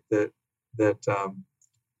project that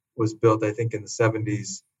was built, I think, in the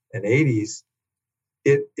 70s and 80s,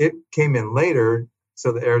 it came in later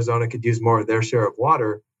so that Arizona could use more of their share of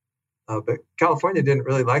water. But California didn't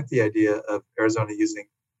really like the idea of Arizona using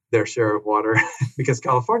their share of water because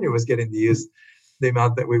California was getting to use the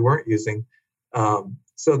amount that we weren't using.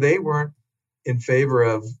 So they weren't in favor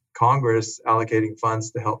of Congress allocating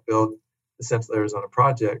funds to help build the Central Arizona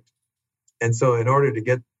project. And so in order to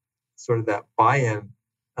get sort of that buy-in,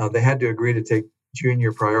 they had to agree to take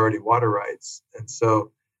junior priority water rights. And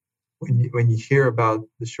so when you hear about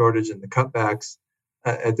the shortage and the cutbacks,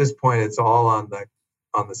 at this point, it's all on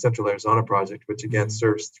the Central Arizona project, which again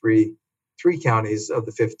serves three counties of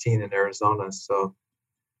the 15 in Arizona. So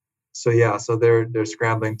they're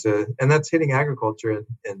scrambling and that's hitting agriculture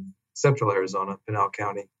in Central Arizona, Pinal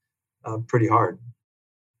County, pretty hard.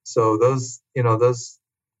 So those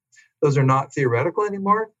are not theoretical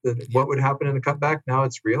anymore. What would happen in a cutback? Now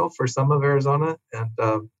it's real for some of Arizona,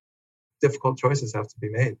 and difficult choices have to be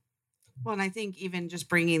made. Well, and I think even just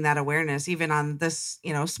bringing that awareness, even on this,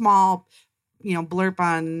 small, blurb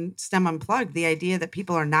on STEM Unplugged, the idea that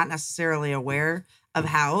people are not necessarily aware of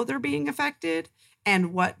how they're being affected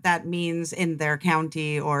and what that means in their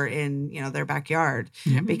county or in, their backyard,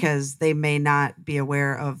 because they may not be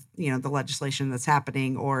aware of, the legislation that's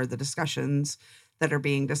happening or the discussions that are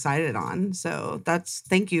being decided on. So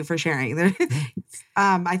thank you for sharing.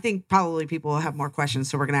 I think probably people will have more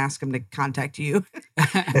questions, so we're going to ask them to contact you.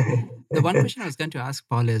 The one question I was going to ask,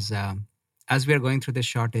 Paul, is as we are going through this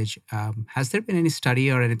shortage, has there been any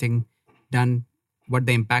study or anything done what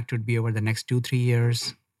the impact would be over the next 2-3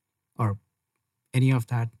 years, or any of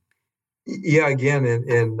that? Yeah, again,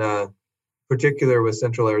 in particular with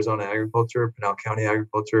Central Arizona agriculture, Pinal County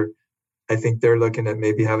agriculture, I think they're looking at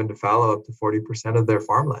maybe having to fallow up to 40% of their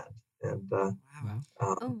farmland. And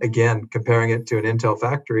again, comparing it to an Intel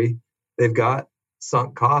factory, they've got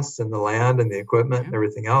sunk costs in the land and the equipment and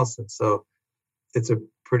everything else. And so it's a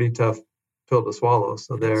pretty tough pill to swallow.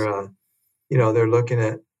 So they're looking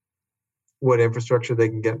at what infrastructure they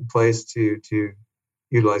can get in place to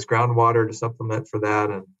utilize groundwater to supplement for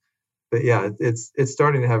that. But yeah, it's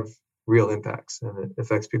starting to have real impacts, and it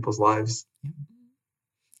affects people's lives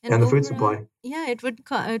and the food supply. Yeah, it would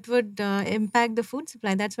impact the food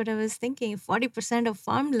supply. That's what I was thinking. 40% of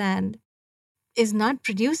farmland is not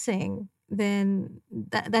producing, then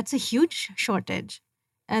that's a huge shortage,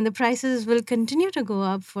 and the prices will continue to go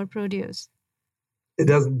up for produce. It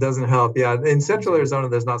doesn't help. Yeah, in Central Arizona,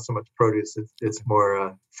 there's not so much produce. It's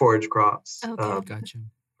more forage crops. Okay. Gotcha.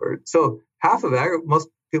 So half of most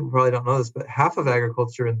people probably don't know this, but half of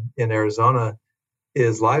agriculture in Arizona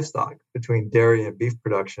is livestock, between dairy and beef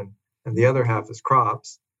production, and the other half is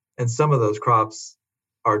crops. And some of those crops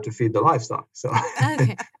are to feed the livestock. So,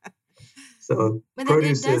 Okay. so But then it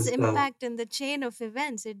produce does is impact in the chain of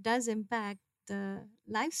events. It does impact the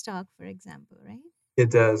livestock, for example, right? It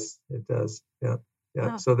does. Yeah.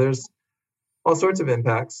 Wow. So there's all sorts of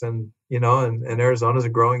impacts, and Arizona is a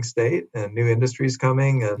growing state, and new industries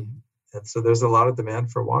coming, and so there's a lot of demand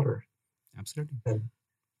for water. Absolutely. And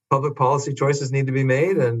public policy choices need to be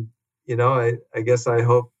made, and I guess I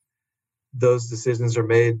hope those decisions are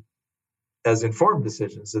made as informed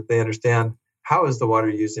decisions, that they understand how is the water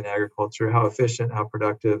used in agriculture, how efficient, how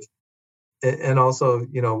productive, and also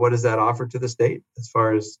what does that offer to the state as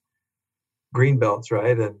far as green belts,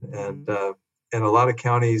 right? And a lot of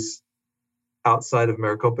counties outside of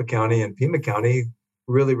Maricopa County and Pima County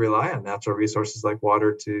really rely on natural resources like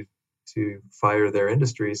water to fire their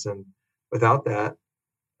industries, and without that,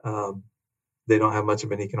 they don't have much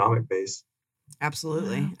of an economic base.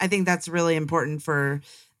 Absolutely. I think that's really important for,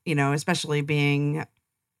 especially being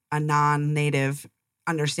a non-native,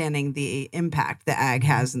 understanding the impact the ag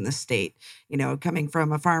has in the state. Coming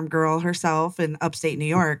from a farm girl herself in upstate New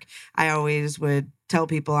York, I always would tell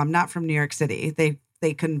people I'm not from New York City.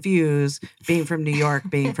 They confuse being from New York,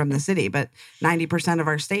 being from the city, but 90% of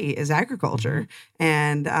our state is agriculture.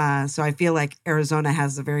 And so I feel like Arizona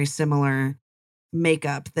has a very similar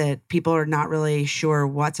makeup, that people are not really sure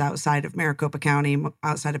what's outside of Maricopa County,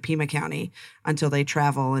 outside of Pima County, until they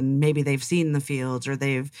travel, and maybe they've seen the fields, or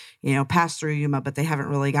they've, passed through Yuma, but they haven't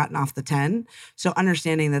really gotten off the 10. So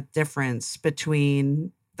understanding the difference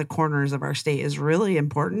between the corners of our state is really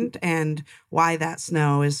important, and why that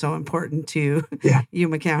snow is so important to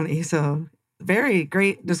Yuma County. So very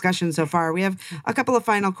great discussion so far. We have a couple of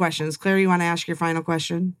final questions. Claire, you want to ask your final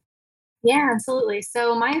question? Yeah, absolutely.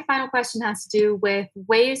 So my final question has to do with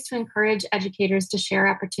ways to encourage educators to share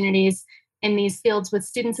opportunities in these fields with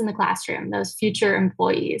students in the classroom, those future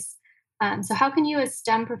employees. So how can you as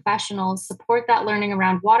STEM professionals support that learning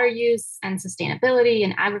around water use and sustainability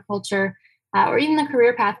and agriculture, or even the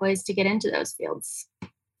career pathways to get into those fields?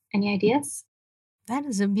 Any ideas? That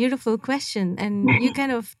is a beautiful question. And you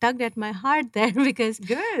kind of tugged at my heart there, because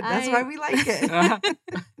Good. That's why we like it.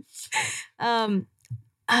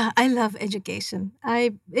 I love education.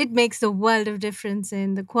 It makes a world of difference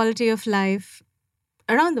in the quality of life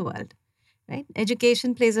around the world, right?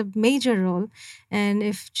 Education plays a major role. And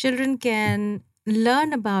if children can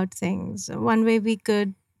learn about things, one way we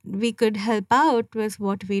could help out with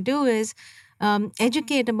what we do is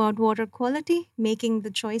educate about water quality, making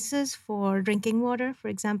the choices for drinking water. For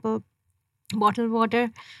example, bottled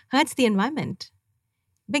water hurts the environment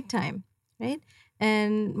big time, right?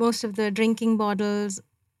 And most of the drinking bottles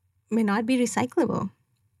may not be recyclable.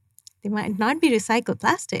 They might not be recycled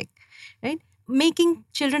plastic, right? Making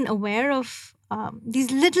children aware of these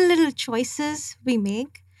little choices we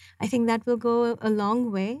make, I think that will go a long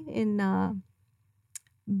way in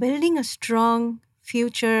building a strong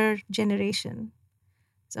future generation.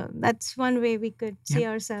 So that's one way we could see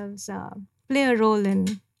ourselves play a role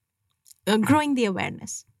in growing the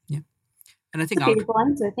awareness. Yeah. And I think That's a beautiful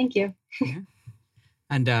answer. Thank you. Yeah.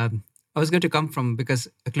 And I was going to come from, because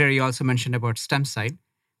Claire, you also mentioned about STEM side.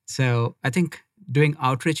 So I think doing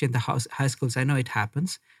outreach in the high schools, I know it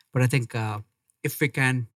happens, but I think if we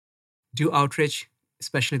can do outreach,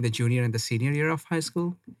 especially in the junior and the senior year of high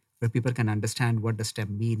school, where people can understand what does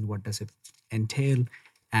STEM mean, what does it entail,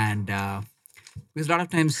 and because a lot of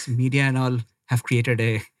times media and all have created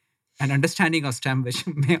an understanding of STEM which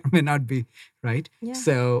may or may not be right. Yeah.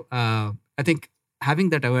 So I think having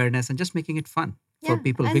that awareness and just making it fun for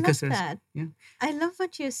people I because love there's that. yeah. I love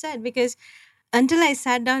what you said because until I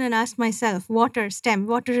sat down and asked myself, water, STEM,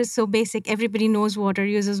 water is so basic. Everybody knows water,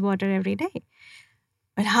 uses water every day.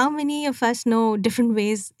 But how many of us know different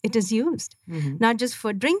ways it is used? Mhm. Not just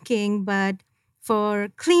for drinking, but for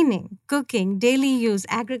cleaning, cooking, daily use,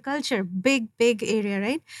 agriculture, big area,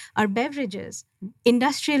 right? Our beverages,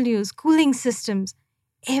 industrial use, cooling systems,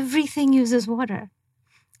 everything uses water.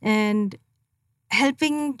 And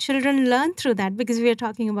helping children learn through that because we are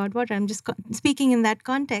talking about water. I'm just speaking in that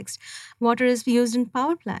context. Water is used in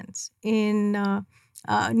power plants. In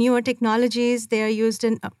newer technologies, they are used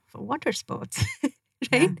in for water sports,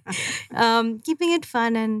 right? Keeping it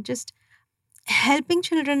fun and just helping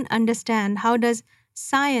children understand how does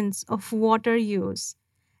science of water use,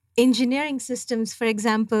 engineering systems, for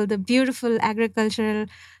example, the beautiful agricultural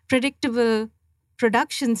predictable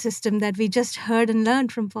production system that we just heard and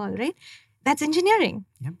learned from Paul, right? That's engineering.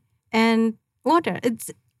 Yep. And water,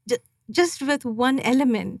 it's just with one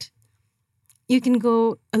element, you can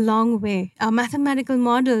go a long way. Mathematical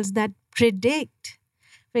models that predict,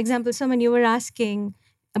 for example, someone you were asking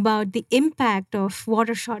about the impact of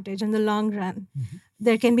water shortage in the long run. Mm-hmm.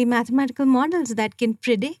 There can be mathematical models that can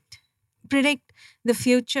predict the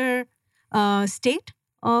future state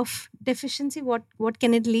of deficiency. What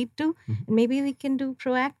can it lead to? Mm-hmm. And maybe we can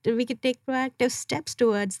take proactive steps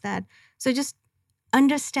towards that. So just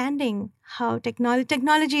understanding how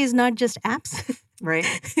technology is not just apps. Right.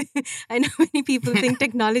 I know many people think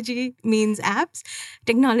technology means apps.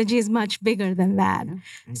 Technology is much bigger than that.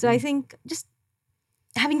 Yeah, So I think just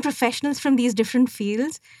having professionals from these different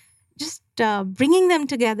fields, just bringing them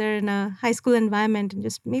together in a high school environment and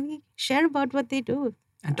just maybe share about what they do.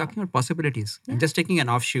 And talking about possibilities Yeah. and just taking an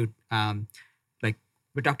offshoot, like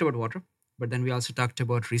we talked about water, but then we also talked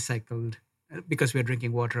about recycled because we're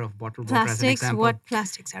drinking water of bottled water as an Plastics, example. what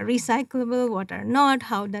plastics are recyclable, what are not,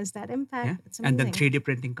 how does that impact? Yeah. It's And then amazing. 3D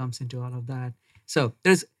printing comes into all of that. So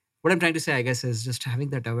there's what I'm trying to say, I guess, is just having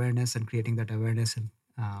that awareness and creating that awareness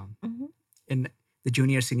Mhm. in the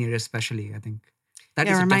junior, senior, especially. I think that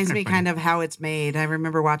Yeah, is it a reminds definite me point. kind of how it's made. I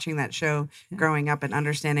remember watching that show Yeah. growing up and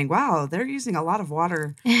understanding, wow, they're using a lot of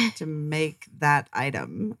water to make that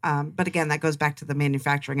item. But again, that goes back to the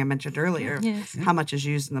manufacturing I mentioned earlier, Yes. Yeah. how much is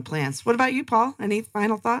used in the plants. What about you, Paul? Any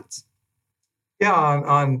final thoughts? Yeah,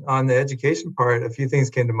 on the education part, a few things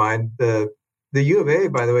came to mind. The U of A,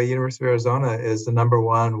 by the way, University of Arizona, is the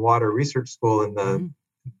 #1 water research school in the Mhm.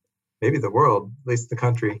 maybe the world, at least the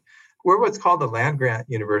country. We're what's called a land grant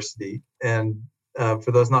university, and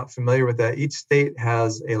for those not familiar with that, each state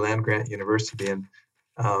has a land grant university, and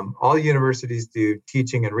all universities do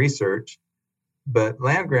teaching and research, but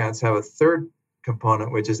land grants have a third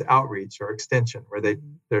component, which is outreach or extension, where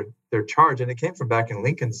their charge, and it came from back in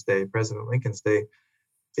Lincoln's day, President Lincoln's day,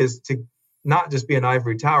 is to not just be an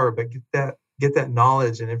ivory tower, but get that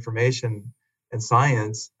knowledge and information and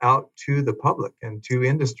science out to the public and to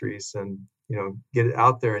industries, and get it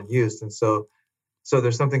out there and used. And so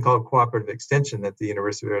there's something called cooperative extension that the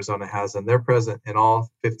University of Arizona has, and they're present in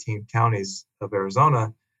all 15 counties of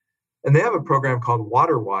Arizona. And they have a program called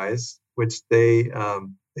WaterWise, which they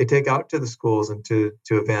take out to the schools and to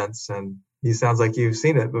events. And he sounds like you've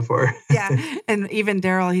seen it before. Yeah. And even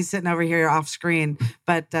Daryl, he's sitting over here off screen,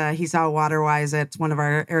 but he saw WaterWise at one of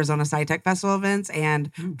our Arizona SciTech Festival events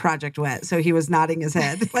and Project Wet. So he was nodding his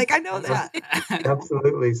head. Like, I know that.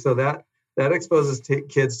 Absolutely. So that exposes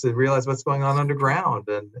kids to realize what's going on underground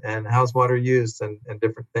and how's water used and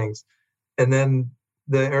different things. And then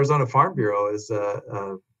the Arizona Farm Bureau is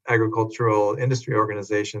a agricultural industry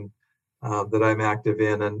organization that I'm active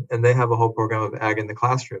in, and they have a whole program of ag in the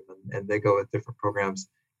classroom, and they go with different programs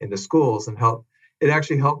into schools and help. It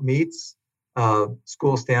actually help meets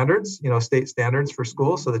school standards, state standards for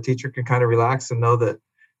schools, so the teacher can kind of relax and know that,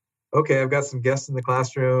 okay, I've got some guests in the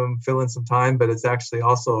classroom, fill in some time, but it's actually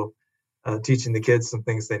also teaching the kids some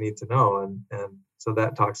things they need to know, and so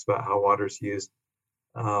that talks about how water's used,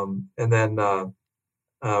 and then.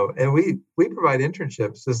 And we provide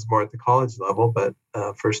internships. This is more at the college level, but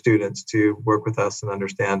for students to work with us and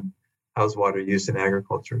understand how's water used in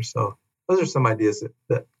agriculture. So those are some ideas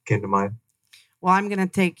that came to mind. Well, I'm going to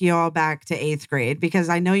take you all back to 8th grade because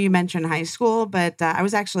I know you mentioned high school, but I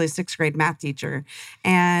was actually a 6th grade math teacher.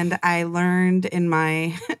 And I learned in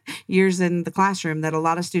my years in the classroom that a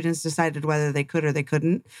lot of students decided whether they could or they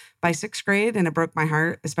couldn't by 6th grade. And it broke my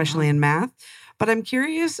heart, especially in math. But I'm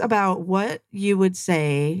curious about what you would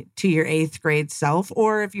say to your 8th grade self,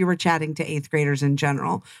 or if you were chatting to 8th graders in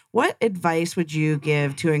general, what advice would you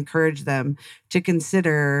give to encourage them to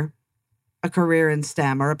consider a career in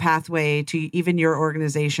STEM or a pathway to even your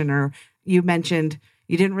organization? Or you mentioned,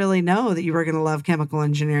 you didn't really know that you were going to love chemical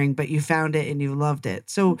engineering, but you found it and you loved it.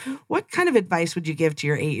 So what kind of advice would you give to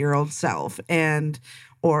your 8-year-old self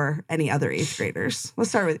or any other 8th graders? Let's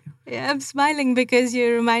start with you. Yeah, I'm smiling because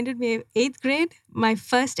you reminded me of 8th grade. My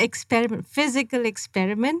first physical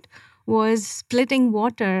experiment, was splitting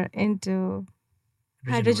water into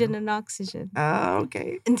hydrogen and oxygen. Oh,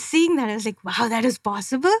 okay. And seeing that, I was like, wow, that is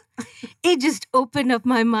possible. It just opened up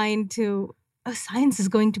my mind to, science is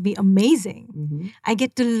going to be amazing. Mm-hmm. I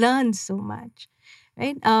get to learn so much,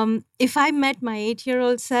 right? If I met my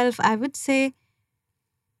 8-year-old self, I would say,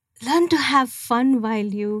 learn to have fun while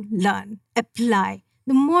you learn. Apply.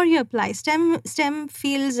 The more you apply, STEM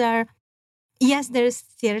fields are, yes, there is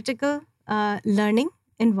theoretical learning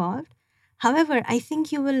involved. However, I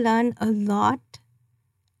think you will learn a lot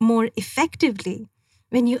more effectively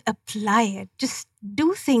when you apply it. Just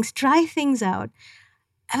do things, try things out.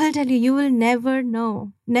 I will tell you, you will never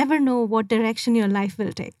know what direction your life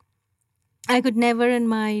will take. I could never in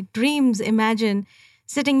my dreams imagine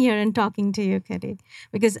sitting here and talking to you, Kelly,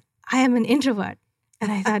 because I am an introvert.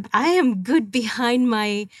 And I thought, I am good behind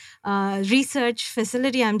my research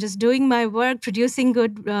facility. I'm just doing my work, producing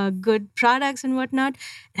good products and whatnot.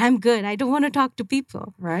 And I'm good. I don't want to talk to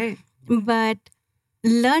people. Right. But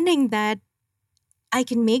learning that I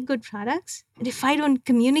can make good products, and if I don't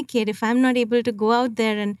communicate, if I'm not able to go out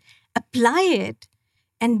there and apply it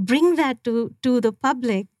and bring that to the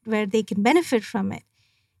public where they can benefit from it,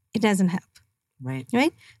 it doesn't help. Right.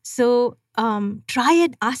 Right? So try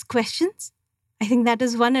it, ask questions. I think that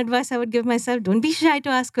is one advice I would give myself. Don't be shy to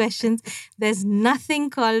ask questions. There's nothing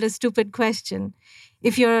called a stupid question.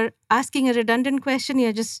 If you're asking a redundant question,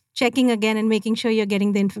 you're just checking again and making sure you're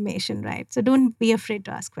getting the information right. So don't be afraid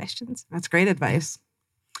to ask questions. That's great advice.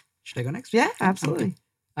 Should I go next? Yeah, absolutely.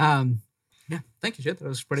 Okay. Yeah, thank you, Jit. That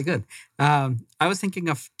was pretty good. I was thinking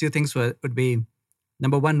of 2 things would be,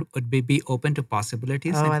 number 1 would be open to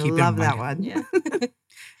possibilities. Oh, and I keep love in mind. that one. Yeah.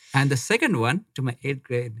 And the second one, to my 8th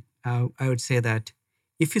grade, I would say that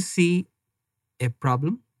if you see a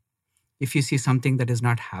problem, if you see something that is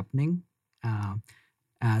not happening,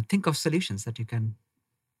 think of solutions that you can,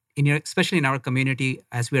 especially in our community,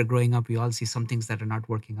 as we are growing up, we all see some things that are not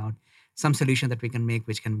working out, some solution that we can make,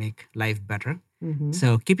 which can make life better. Mm-hmm.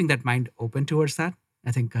 So keeping that mind open towards that,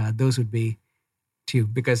 I think those would be 2,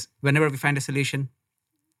 because whenever we find a solution,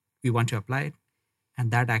 we want to apply it.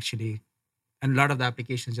 And that actually, and a lot of the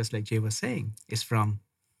applications, just like Jay was saying, is from.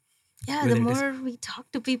 Yeah, the more we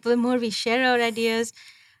talk to people, the more we share our ideas,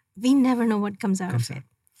 we never know what comes out of it.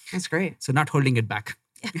 That's great. So not holding it back.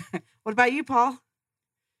 What about you, Paul?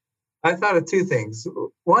 I thought of 2 things.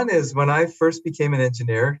 One is when I first became an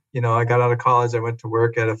engineer, I got out of college, I went to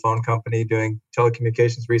work at a phone company doing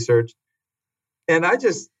telecommunications research. And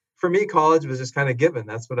for me, college was just kind of given.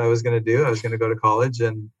 That's what I was going to do. I was going to go to college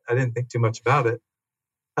and I didn't think too much about it.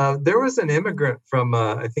 There was an immigrant from,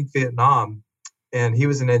 I think, Vietnam, and he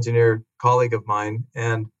was an engineer colleague of mine.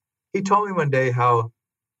 And he told me one day how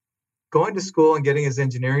going to school and getting his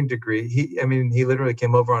engineering degree, he literally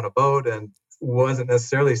came over on a boat and wasn't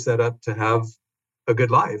necessarily set up to have a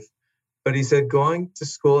good life. But he said going to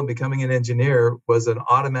school and becoming an engineer was an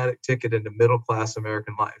automatic ticket into middle-class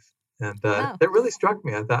American life. And Wow. that really struck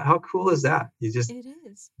me. I thought, how cool is that? You just It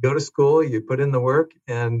is. go to school, you put in the work,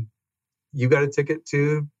 and you got a ticket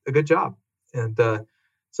to a good job. And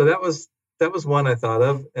so that was one I thought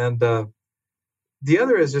of. And the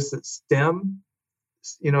other is just that STEM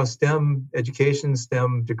education,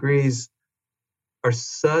 STEM degrees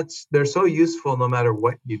they're so useful no matter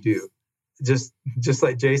what you do. Just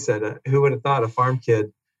like Jay said, who would have thought a farm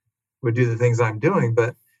kid would do the things I'm doing?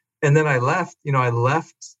 And then I left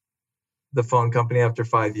the phone company after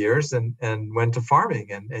 5 years and went to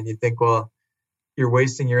farming. And you think, well, you're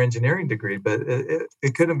wasting your engineering degree, but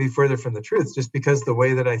it couldn't be further from the truth, just because the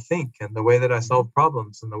way that I think and the way that I solve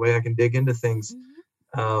problems and the way I can dig into things,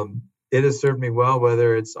 it has served me well,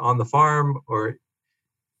 whether it's on the farm or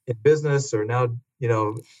in business or now,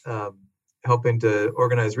 helping to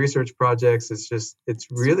organize research projects. It's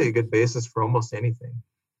really a good basis for almost anything.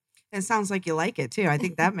 It sounds like you like it too. I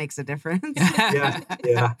think that makes a difference.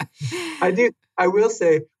 Yeah. I do. I will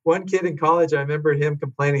say, one kid in college, I remember him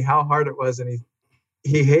complaining how hard it was, and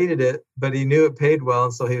he hated it, but he knew it paid well,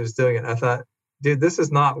 and so he was doing it. I thought, dude, this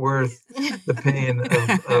is not worth the pain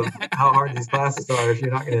of how hard these classes are if you're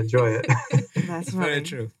not going to enjoy it. That's Very funny.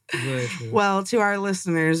 true. Very true. Well, to our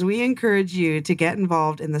listeners, we encourage you to get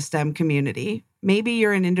involved in the STEM community. Maybe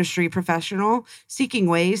you're an industry professional seeking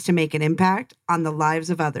ways to make an impact on the lives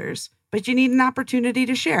of others, but you need an opportunity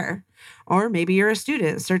to share. Or maybe you're a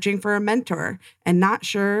student searching for a mentor and not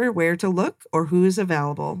sure where to look or who is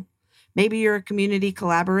available. Maybe you're a community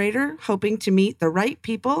collaborator hoping to meet the right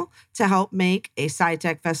people to help make a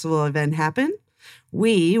SciTech Festival event happen.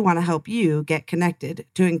 We want to help you get connected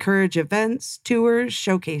to encourage events, tours,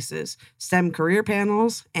 showcases, STEM career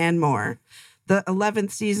panels, and more. The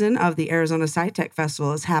 11th season of the Arizona SciTech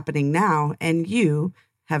Festival is happening now, and you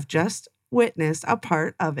have just witnessed a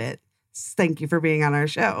part of it. Thank you for being on our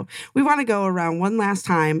show. We want to go around one last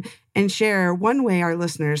time and share one way our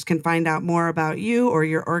listeners can find out more about you or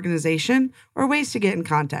your organization, or ways to get in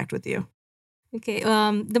contact with you. Okay,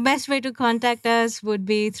 the best way to contact us would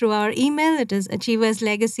be through our email. It is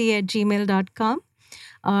achieverslegacy@gmail.com,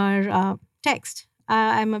 or text.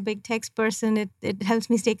 I'm a big text person. It helps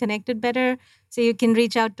me stay connected better. So you can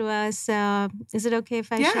reach out to us. Is it okay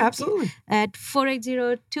if I share? Yeah, absolutely. At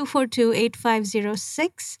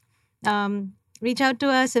 480-242-8506. Reach out to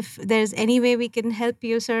us if there's any way we can help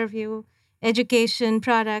you, serve you, education,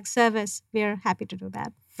 product, service. We're happy to do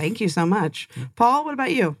that. Thank you so much. Paul, what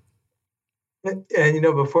about you? And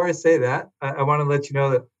before I say that, I want to let you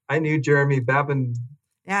know that I knew Jeremy Babinger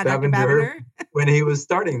when he was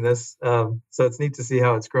starting this. So it's neat to see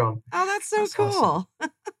how it's grown. Oh, that's so cool.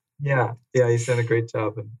 Awesome. Yeah, he's done a great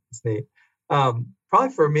job, and it's neat.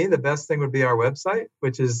 Probably for me, the best thing would be our website,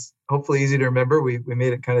 which is hopefully easy to remember. We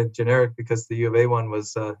made it kind of generic because the U of A one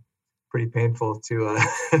was pretty painful to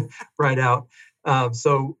write out.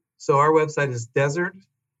 So our website is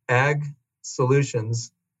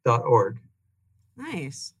desertAgSolutions.org.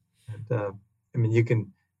 Nice. And you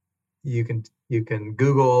can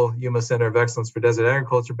Google Yuma Center of Excellence for Desert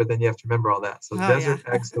Agriculture, but then you have to remember all that. So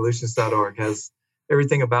desertagsolutions.org has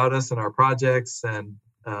everything about us and our projects and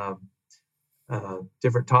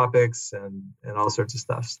different topics and all sorts of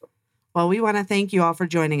stuff. So. Well, we want to thank you all for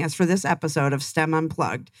joining us for this episode of STEM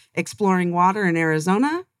Unplugged, exploring water in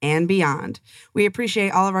Arizona and beyond. We appreciate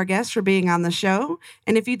all of our guests for being on the show.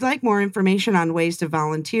 And if you'd like more information on ways to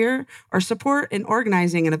volunteer or support in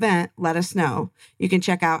organizing an event, let us know. You can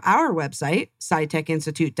check out our website,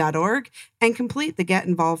 scitechinstitute.org, and complete the Get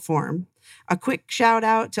Involved form. A quick shout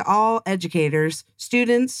out to all educators,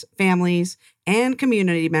 students, families, and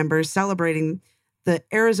community members celebrating the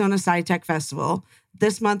Arizona SciTech Festival.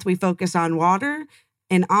 This month, we focus on water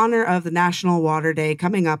in honor of the National Water Day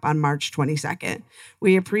coming up on March 22nd.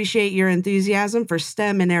 We appreciate your enthusiasm for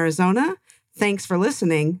STEM in Arizona. Thanks for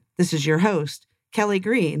listening. This is your host, Kelly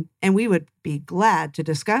Green, and we would be glad to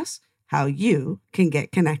discuss how you can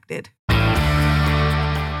get connected.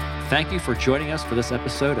 Thank you for joining us for this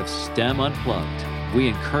episode of STEM Unplugged. We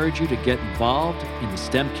encourage you to get involved in the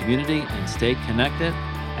STEM community and stay connected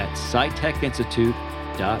at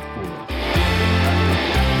scitechinstitute.org.